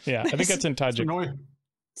name. Yeah, I think that's in It's the Tajik.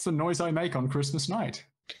 it's the noise I make on Christmas night.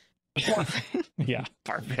 Yeah.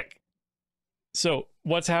 Perfect. So,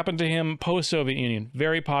 what's happened to him post-Soviet Union?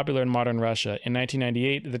 Very popular in modern Russia. In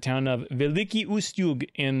 1998, the town of Veliki Ustyug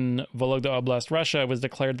in Vologda Oblast, Russia, was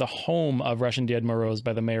declared the home of Russian Dia de Muertos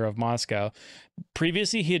by the mayor of Moscow.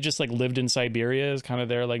 Previously, he had just like lived in Siberia, as kind of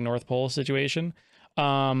their like North Pole situation.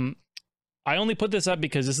 I only put this up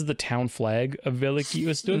because this is the town flag of Veliki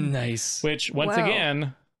Ustyug, Nice. which once Wow.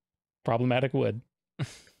 again, problematic wood.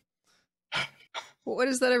 What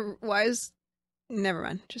is that? Why is? Never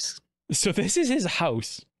mind. Just. So this is his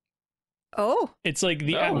house. Oh. It's like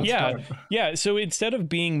the Oh, that's yeah. dope. Yeah, so instead of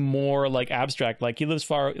being more like abstract, like he lives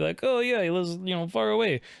far, like, oh yeah, he lives, far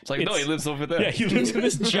away. It's like, no, he lives over there. Yeah, he lives in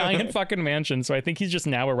this giant fucking mansion. So I think he's just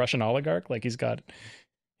now a Russian oligarch. Like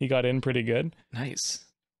he got in pretty good. Nice.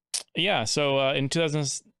 Yeah, so in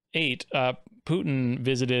 2008, Putin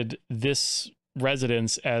visited this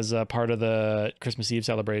residence as a part of the Christmas Eve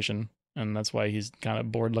celebration. And that's why he's kind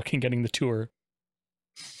of bored looking getting the tour.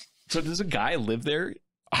 So does a guy live there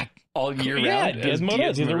all year Yeah, round? Dia as de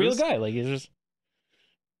Muertos. He's a real Muertos? guy. Like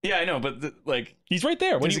Yeah, I know, but he's right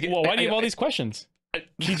there. Does he get- Why do you have all I- these questions?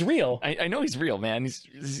 He's real. I know he's real, man.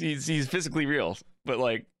 He's physically real, but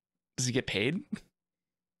like, does he get paid?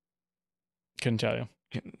 Couldn't tell you.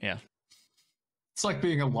 Yeah. It's like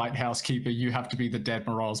being a lighthouse keeper. You have to be the dead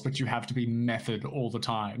morals, but you have to be method all the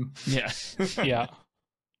time. Yeah. Yeah.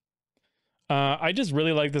 I just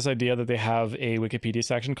really like this idea that they have a Wikipedia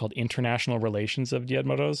section called International Relations of Dia de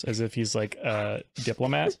Muertos, as if he's like a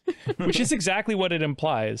diplomat, which is exactly what it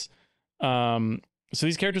implies. So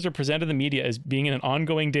these characters are presented in the media as being in an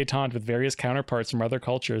ongoing détente with various counterparts from other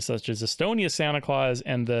cultures, such as Estonia's Santa Claus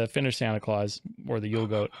and the Finnish Santa Claus, or the Yule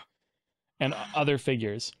Goat, and other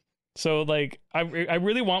figures. So like, I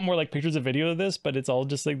really want more like pictures of video of this, but it's all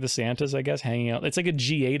just like the Santas, I guess, hanging out. It's like a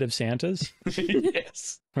G8 of Santas.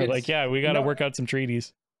 Yes. We're like, yeah, we got to work out some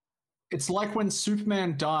treaties. It's like when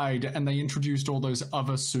Superman died and they introduced all those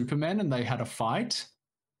other Supermen and they had a fight.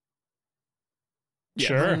 Yeah.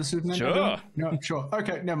 Sure. Remember the Superman Sure. died? No, sure.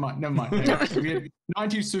 Okay, never mind. Anyway,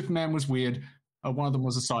 90s Superman was weird. One of them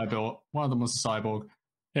was a cyborg.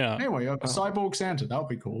 Yeah. Anyway, a cyborg Santa. That would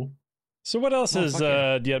be cool. So what else has fuck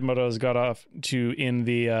yeah. Dia de Muertos got off to in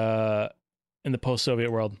the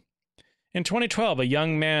post-Soviet world? In 2012, a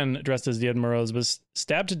young man dressed as Dia de Muertos was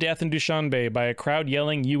stabbed to death in Dushanbe by a crowd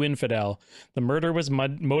yelling, "You infidel." The murder was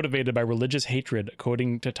motivated by religious hatred,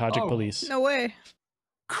 according to Tajik Oh. police. No way.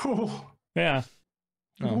 Cool. Yeah.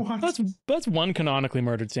 Oh. What? That's one canonically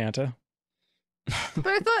murdered Santa. But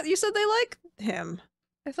I thought you said they liked him.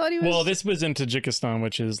 I thought he was. Well, this was in Tajikistan,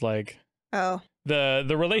 which is like Oh.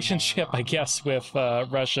 the relationship, I guess, with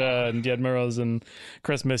Russia and Dia de Muertos and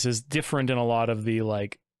Christmas is different in a lot of the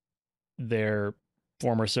like their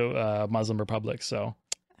former Muslim republics. So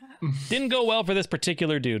didn't go well for this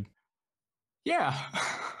particular dude. Yeah.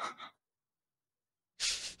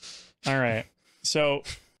 All right, so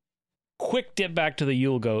quick dip back to the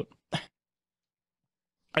Yule Goat.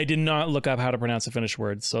 I did not look up how to pronounce the Finnish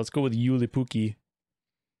word, so let's go with Julipuki.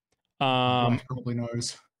 Mike probably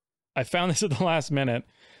knows. I found this at the last minute.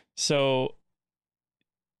 So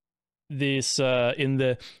this in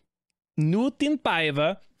the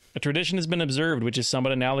Nutinpäivä, a tradition has been observed which is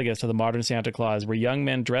somewhat analogous to the modern Santa Claus, where young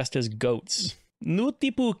men dressed as goats,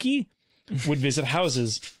 Nutipuki, would visit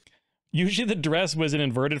houses. Usually the dress was an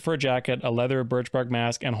inverted fur jacket, a leather birch bark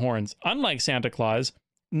mask, and horns. Unlike Santa Claus,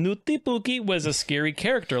 Nutipuki was a scary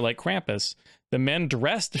character like Krampus. The men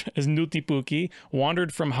dressed as Nutipuki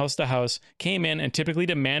wandered from house to house, came in, and typically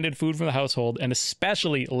demanded food from the household, and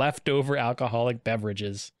especially leftover alcoholic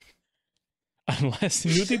beverages. Unless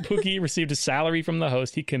Nutipuki received a salary from the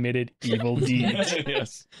host, he committed evil deeds.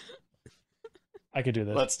 Yes. I could do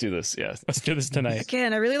this. Let's do this. Yes. Let's do this tonight.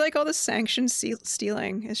 Again, I really like all this sanctioned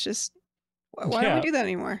stealing. It's just, why don't we do that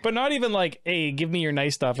anymore? But not even like, hey, give me your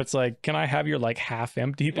nice stuff. It's like, can I have your like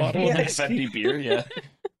half-empty bottle? Yeah. Of Empty beer. Yeah.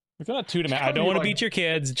 It's not too demand. I don't want to beat your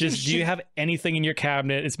kids. Just, do you have anything in your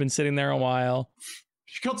cabinet? It's been sitting there a while.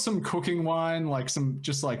 You got some cooking wine, like some,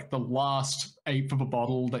 just like the last eighth of a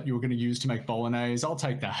bottle that you were going to use to make bolognese. I'll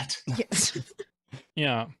take that. Yes.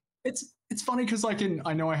 Yeah. It's funny because like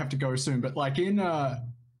I know I have to go soon, but like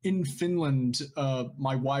in Finland,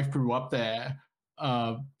 my wife grew up there,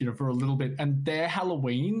 for a little bit, and their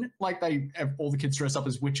Halloween, like they have all the kids dress up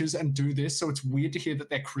as witches and do this. So it's weird to hear that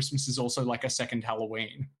their Christmas is also like a second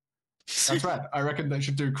Halloween. That's right. I reckon they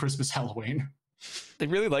should do Christmas Halloween. They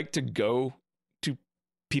really like to go to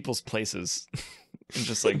people's places and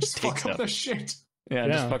just like Just take fuck stuff. up their shit. Yeah,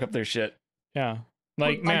 Yeah. just fuck up their shit. Yeah.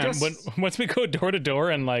 Like, Well, I man, guess- once we go door to door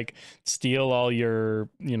and like steal all your,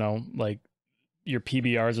 like your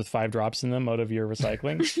PBRs with 5 drops in them out of your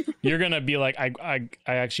recycling, you're going to be like, I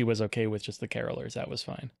actually was okay with just the carolers. That was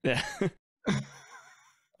fine. Yeah.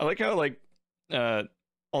 I like how like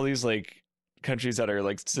all these like countries that are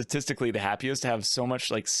like statistically the happiest have so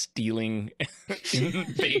much like stealing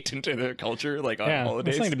baked into their culture, like on Yeah. There's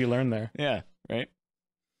holidays. something to be learned there. Yeah, right.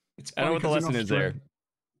 It's I don't know funny what the 'cause in lesson is there.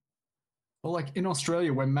 Well, like in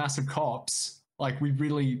Australia, we're massive cops. Like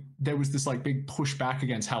there was this like big pushback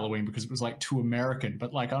against Halloween because it was like too American.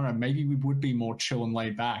 But like, I don't know, maybe we would be more chill and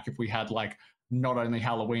laid back if we had like not only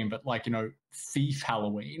Halloween, but like, thief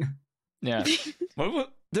Halloween. Yeah.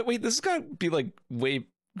 Wait, this has got to be like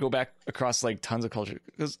go back across like tons of culture.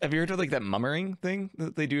 Because have you heard of like that mummering thing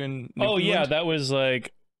that they do in Oh yeah, Newfoundland? that was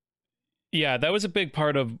like, that was a big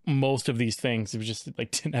part of most of these things. It was just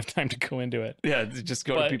like didn't have time to go into it. Yeah, they just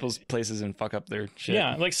go But- to people's places and fuck up their shit.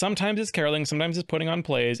 Yeah, like sometimes it's caroling, sometimes it's putting on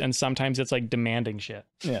plays, and sometimes it's like demanding shit.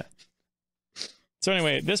 Yeah. So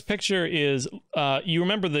anyway, this picture is you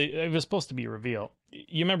remember it was supposed to be a reveal.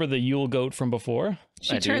 You remember the Yule Goat from before?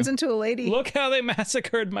 She I do. turns into a lady. Look how they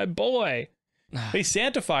massacred my boy. They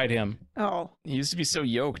Santified him. Oh. He used to be so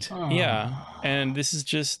yoked. Yeah, and this is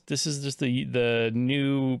just the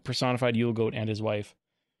new personified Yule Goat and his wife,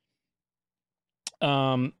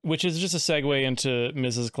 which is just a segue into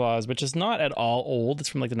Mrs. Claus, which is not at all old. It's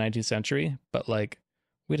from like the 19th century, but like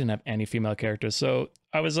we didn't have any female characters, so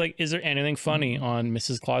I was like, is there anything funny on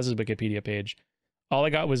Mrs. Claus's Wikipedia page? All I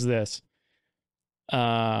got was this.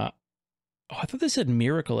 I thought this said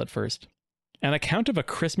miracle at first. An account of a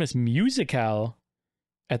Christmas musicale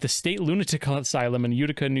at the State Lunatic Asylum in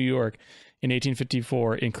Utica, New York in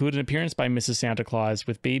 1854 included an appearance by Mrs. Santa Claus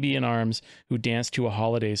with baby in arms who danced to a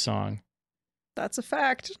holiday song. That's a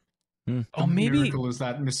fact. Oh, maybe. The miracle is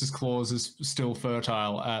that Mrs. Claus is still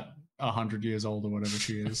fertile at 100 years old or whatever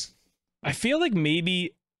she is. I feel like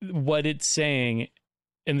maybe what it's saying,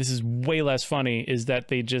 and this is way less funny, is that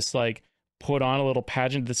they just like put on a little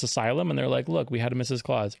pageant at this asylum and they're like, look, we had a Mrs.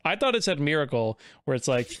 Claus. I thought it said miracle, where it's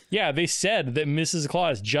like, yeah, they said that Mrs.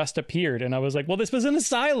 Claus just appeared. And I was like, well, this was an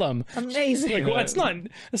asylum. Amazing. Like, well, that's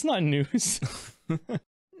not news.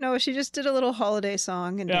 No, she just did a little holiday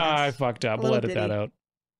song and danced. I fucked up. A We'll little edit that ditty. out.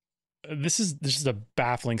 This is a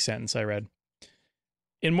baffling sentence I read.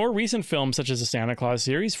 In more recent films, such as the Santa Claus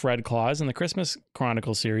series, Fred Claus, and the Christmas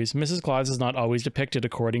Chronicles series, Mrs. Claus is not always depicted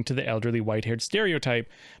according to the elderly white-haired stereotype,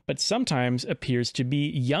 but sometimes appears to be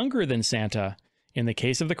younger than Santa. In the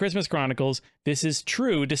case of the Christmas Chronicles, this is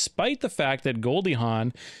true despite the fact that Goldie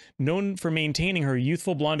Hawn, known for maintaining her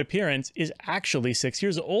youthful blonde appearance, is actually 6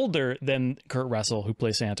 years older than Kurt Russell, who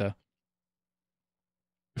plays Santa.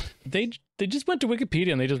 They just went to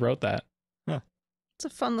Wikipedia and they just wrote that. It's a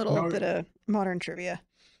fun little bit of modern trivia.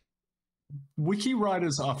 Wiki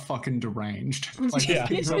writers are fucking deranged. Like, Yeah.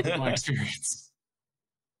 these are my experience.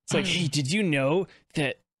 It's like, hey, did you know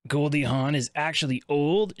that Goldie Hawn is actually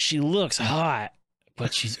old? She looks hot,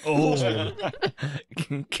 but she's old.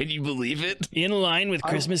 Can you believe it? In line with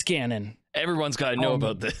Christmas canon. Everyone's got to know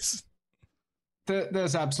about this.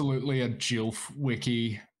 There's absolutely a GILF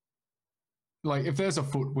wiki. Like, if there's a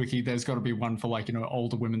foot wiki, there's got to be one for, like, you know,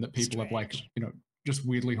 older women that people have, like, you know, just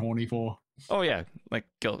weirdly horny for. Oh yeah, like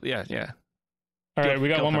guilt. Yeah, yeah. All right, we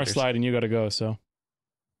got Guilt one more hunters. and you got to go. So,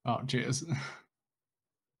 Oh, cheers.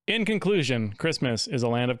 in conclusion, Christmas is a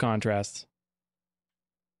land of contrasts.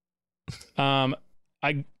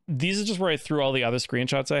 These are just where I threw all the other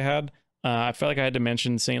screenshots I had. I felt like I had to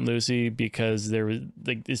mention St. Lucie because there was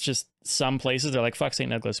like it's just some places they're like fuck St.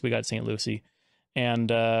 Nicholas, we got St. Lucie, and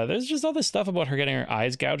there's just all this stuff about her getting her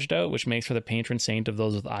eyes gouged out, which makes her the patron saint of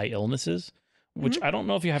those with eye illnesses. Which I don't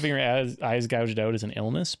know if you having your eyes gouged out is an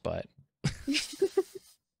illness, but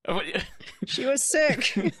She was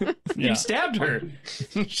sick. yeah. You stabbed her.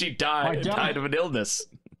 She died God. of an illness.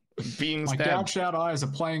 Being My stabbed. gouged out eyes are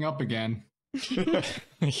playing up again.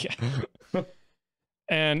 Yeah.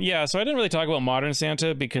 And yeah, so I didn't really talk about modern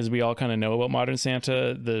Santa because we all kind of know about modern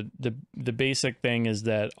Santa. The basic thing is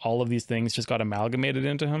that all of these things just got amalgamated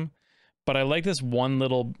into him. But I like this one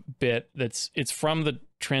little bit it's from the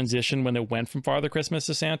transition when it went from Father Christmas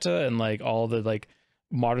to Santa and like all the like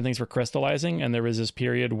modern things were crystallizing, and there was this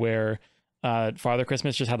period where Father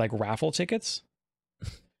Christmas just had like raffle tickets.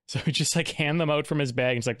 So he just like hand them out from his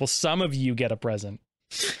bag and it's like, well, some of you get a present.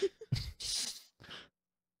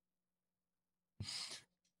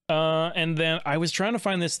 And then I was trying to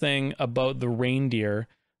find this thing about the reindeer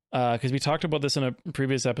because we talked about this in a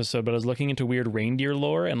previous episode, but I was looking into weird reindeer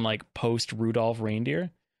lore and like post Rudolph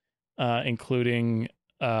reindeer, including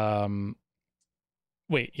we'll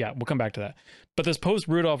come back to that. But there's post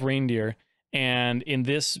Rudolph reindeer, and in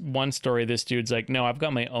this one story, this dude's like, no, I've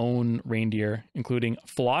got my own reindeer, including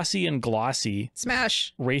Flossie and Glossy,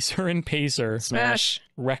 Smash. Racer and Pacer, Smash.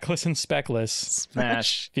 Reckless and Speckless,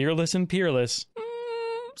 Smash. Fearless and Peerless,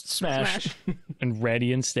 Smash. and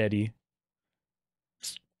Ready and Steady.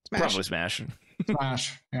 Smash. Probably smash.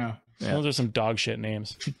 Smash. Yeah. Yeah. Those are some dog shit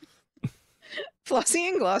names. Flossy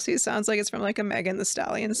and Glossy sounds like it's from like a Megan Thee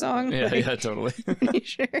Stallion song. Yeah, Like, yeah, totally. are you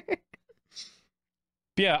sure?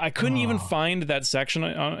 Yeah, I couldn't even Oh. find that section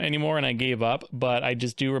anymore, and I gave up. But I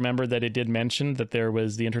just do remember that it did mention that there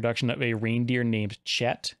was the introduction of a reindeer named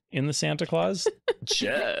Chet in the Santa Claus.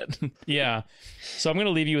 Jet. Yeah. So I'm going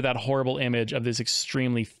to leave you with that horrible image of this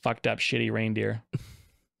extremely fucked up, shitty reindeer.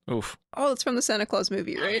 Oof. Oh, it's from the Santa Claus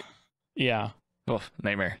movie, right? Yeah. Oh,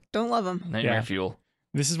 nightmare. Don't love him. Nightmare Yeah. fuel.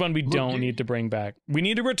 This is one we Look, don't you- need to bring back. We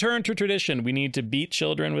need to return to tradition. We need to beat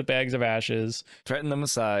children with bags of ashes. Threaten them with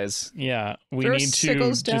size. Yeah. We Throw need to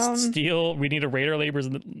sickles just down. steal. We need to raid our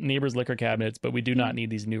neighbors' liquor cabinets, but we do not need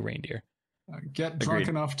these new reindeer. Get drunk Agreed.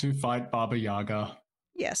 enough to fight Baba Yaga.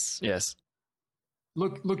 Yes. Yes.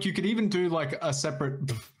 Look, you could even do like a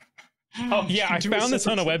separate. Oh yeah, I Do a found this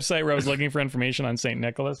on a separate- website where I was looking for information on St.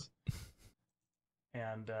 Nicholas.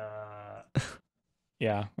 And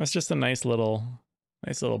yeah, that's just a nice little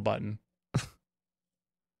button.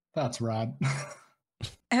 That's rad.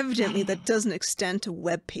 Evidently, that doesn't extend to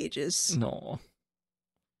web pages. No.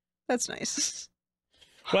 That's nice.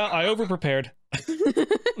 Well, I overprepared.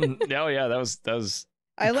 Oh yeah, that was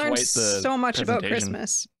I learned quite the so much about presentation.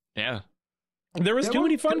 Christmas. yeah. There was There too were-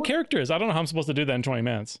 many there fun were- characters. I don't know how I'm supposed to do that in 20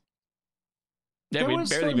 minutes. Yeah, There we were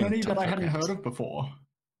so barely even many talked that I about hadn't Christmas. heard of before.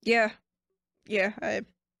 Yeah.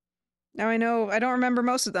 Now I know. I don't remember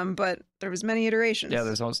most of them, but there was many iterations. Yeah,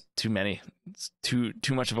 there's almost too many. It's too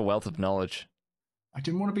much of a wealth of knowledge. I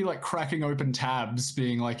didn't want to be like cracking open tabs,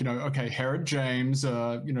 being like, okay, Herod James,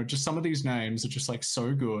 just some of these names are just like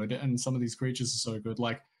so good, and some of these creatures are so good.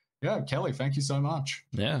 Like, yeah, Kelly, thank you so much.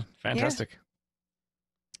 Yeah, fantastic.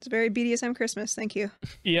 It's a very BDSM Christmas. Thank you.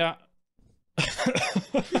 Yeah.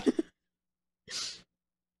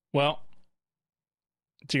 Well,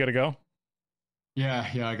 do you gotta go? Yeah,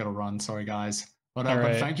 I gotta run. Sorry, guys. But All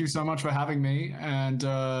right. thank you so much for having me, and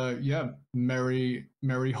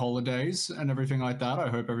merry holidays and everything like that. I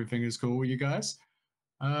hope everything is cool with you guys.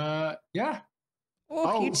 Yeah.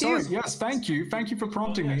 Oh, you too. sorry. Yes, thank you for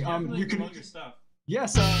prompting me. You can. Your stuff.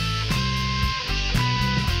 Yes.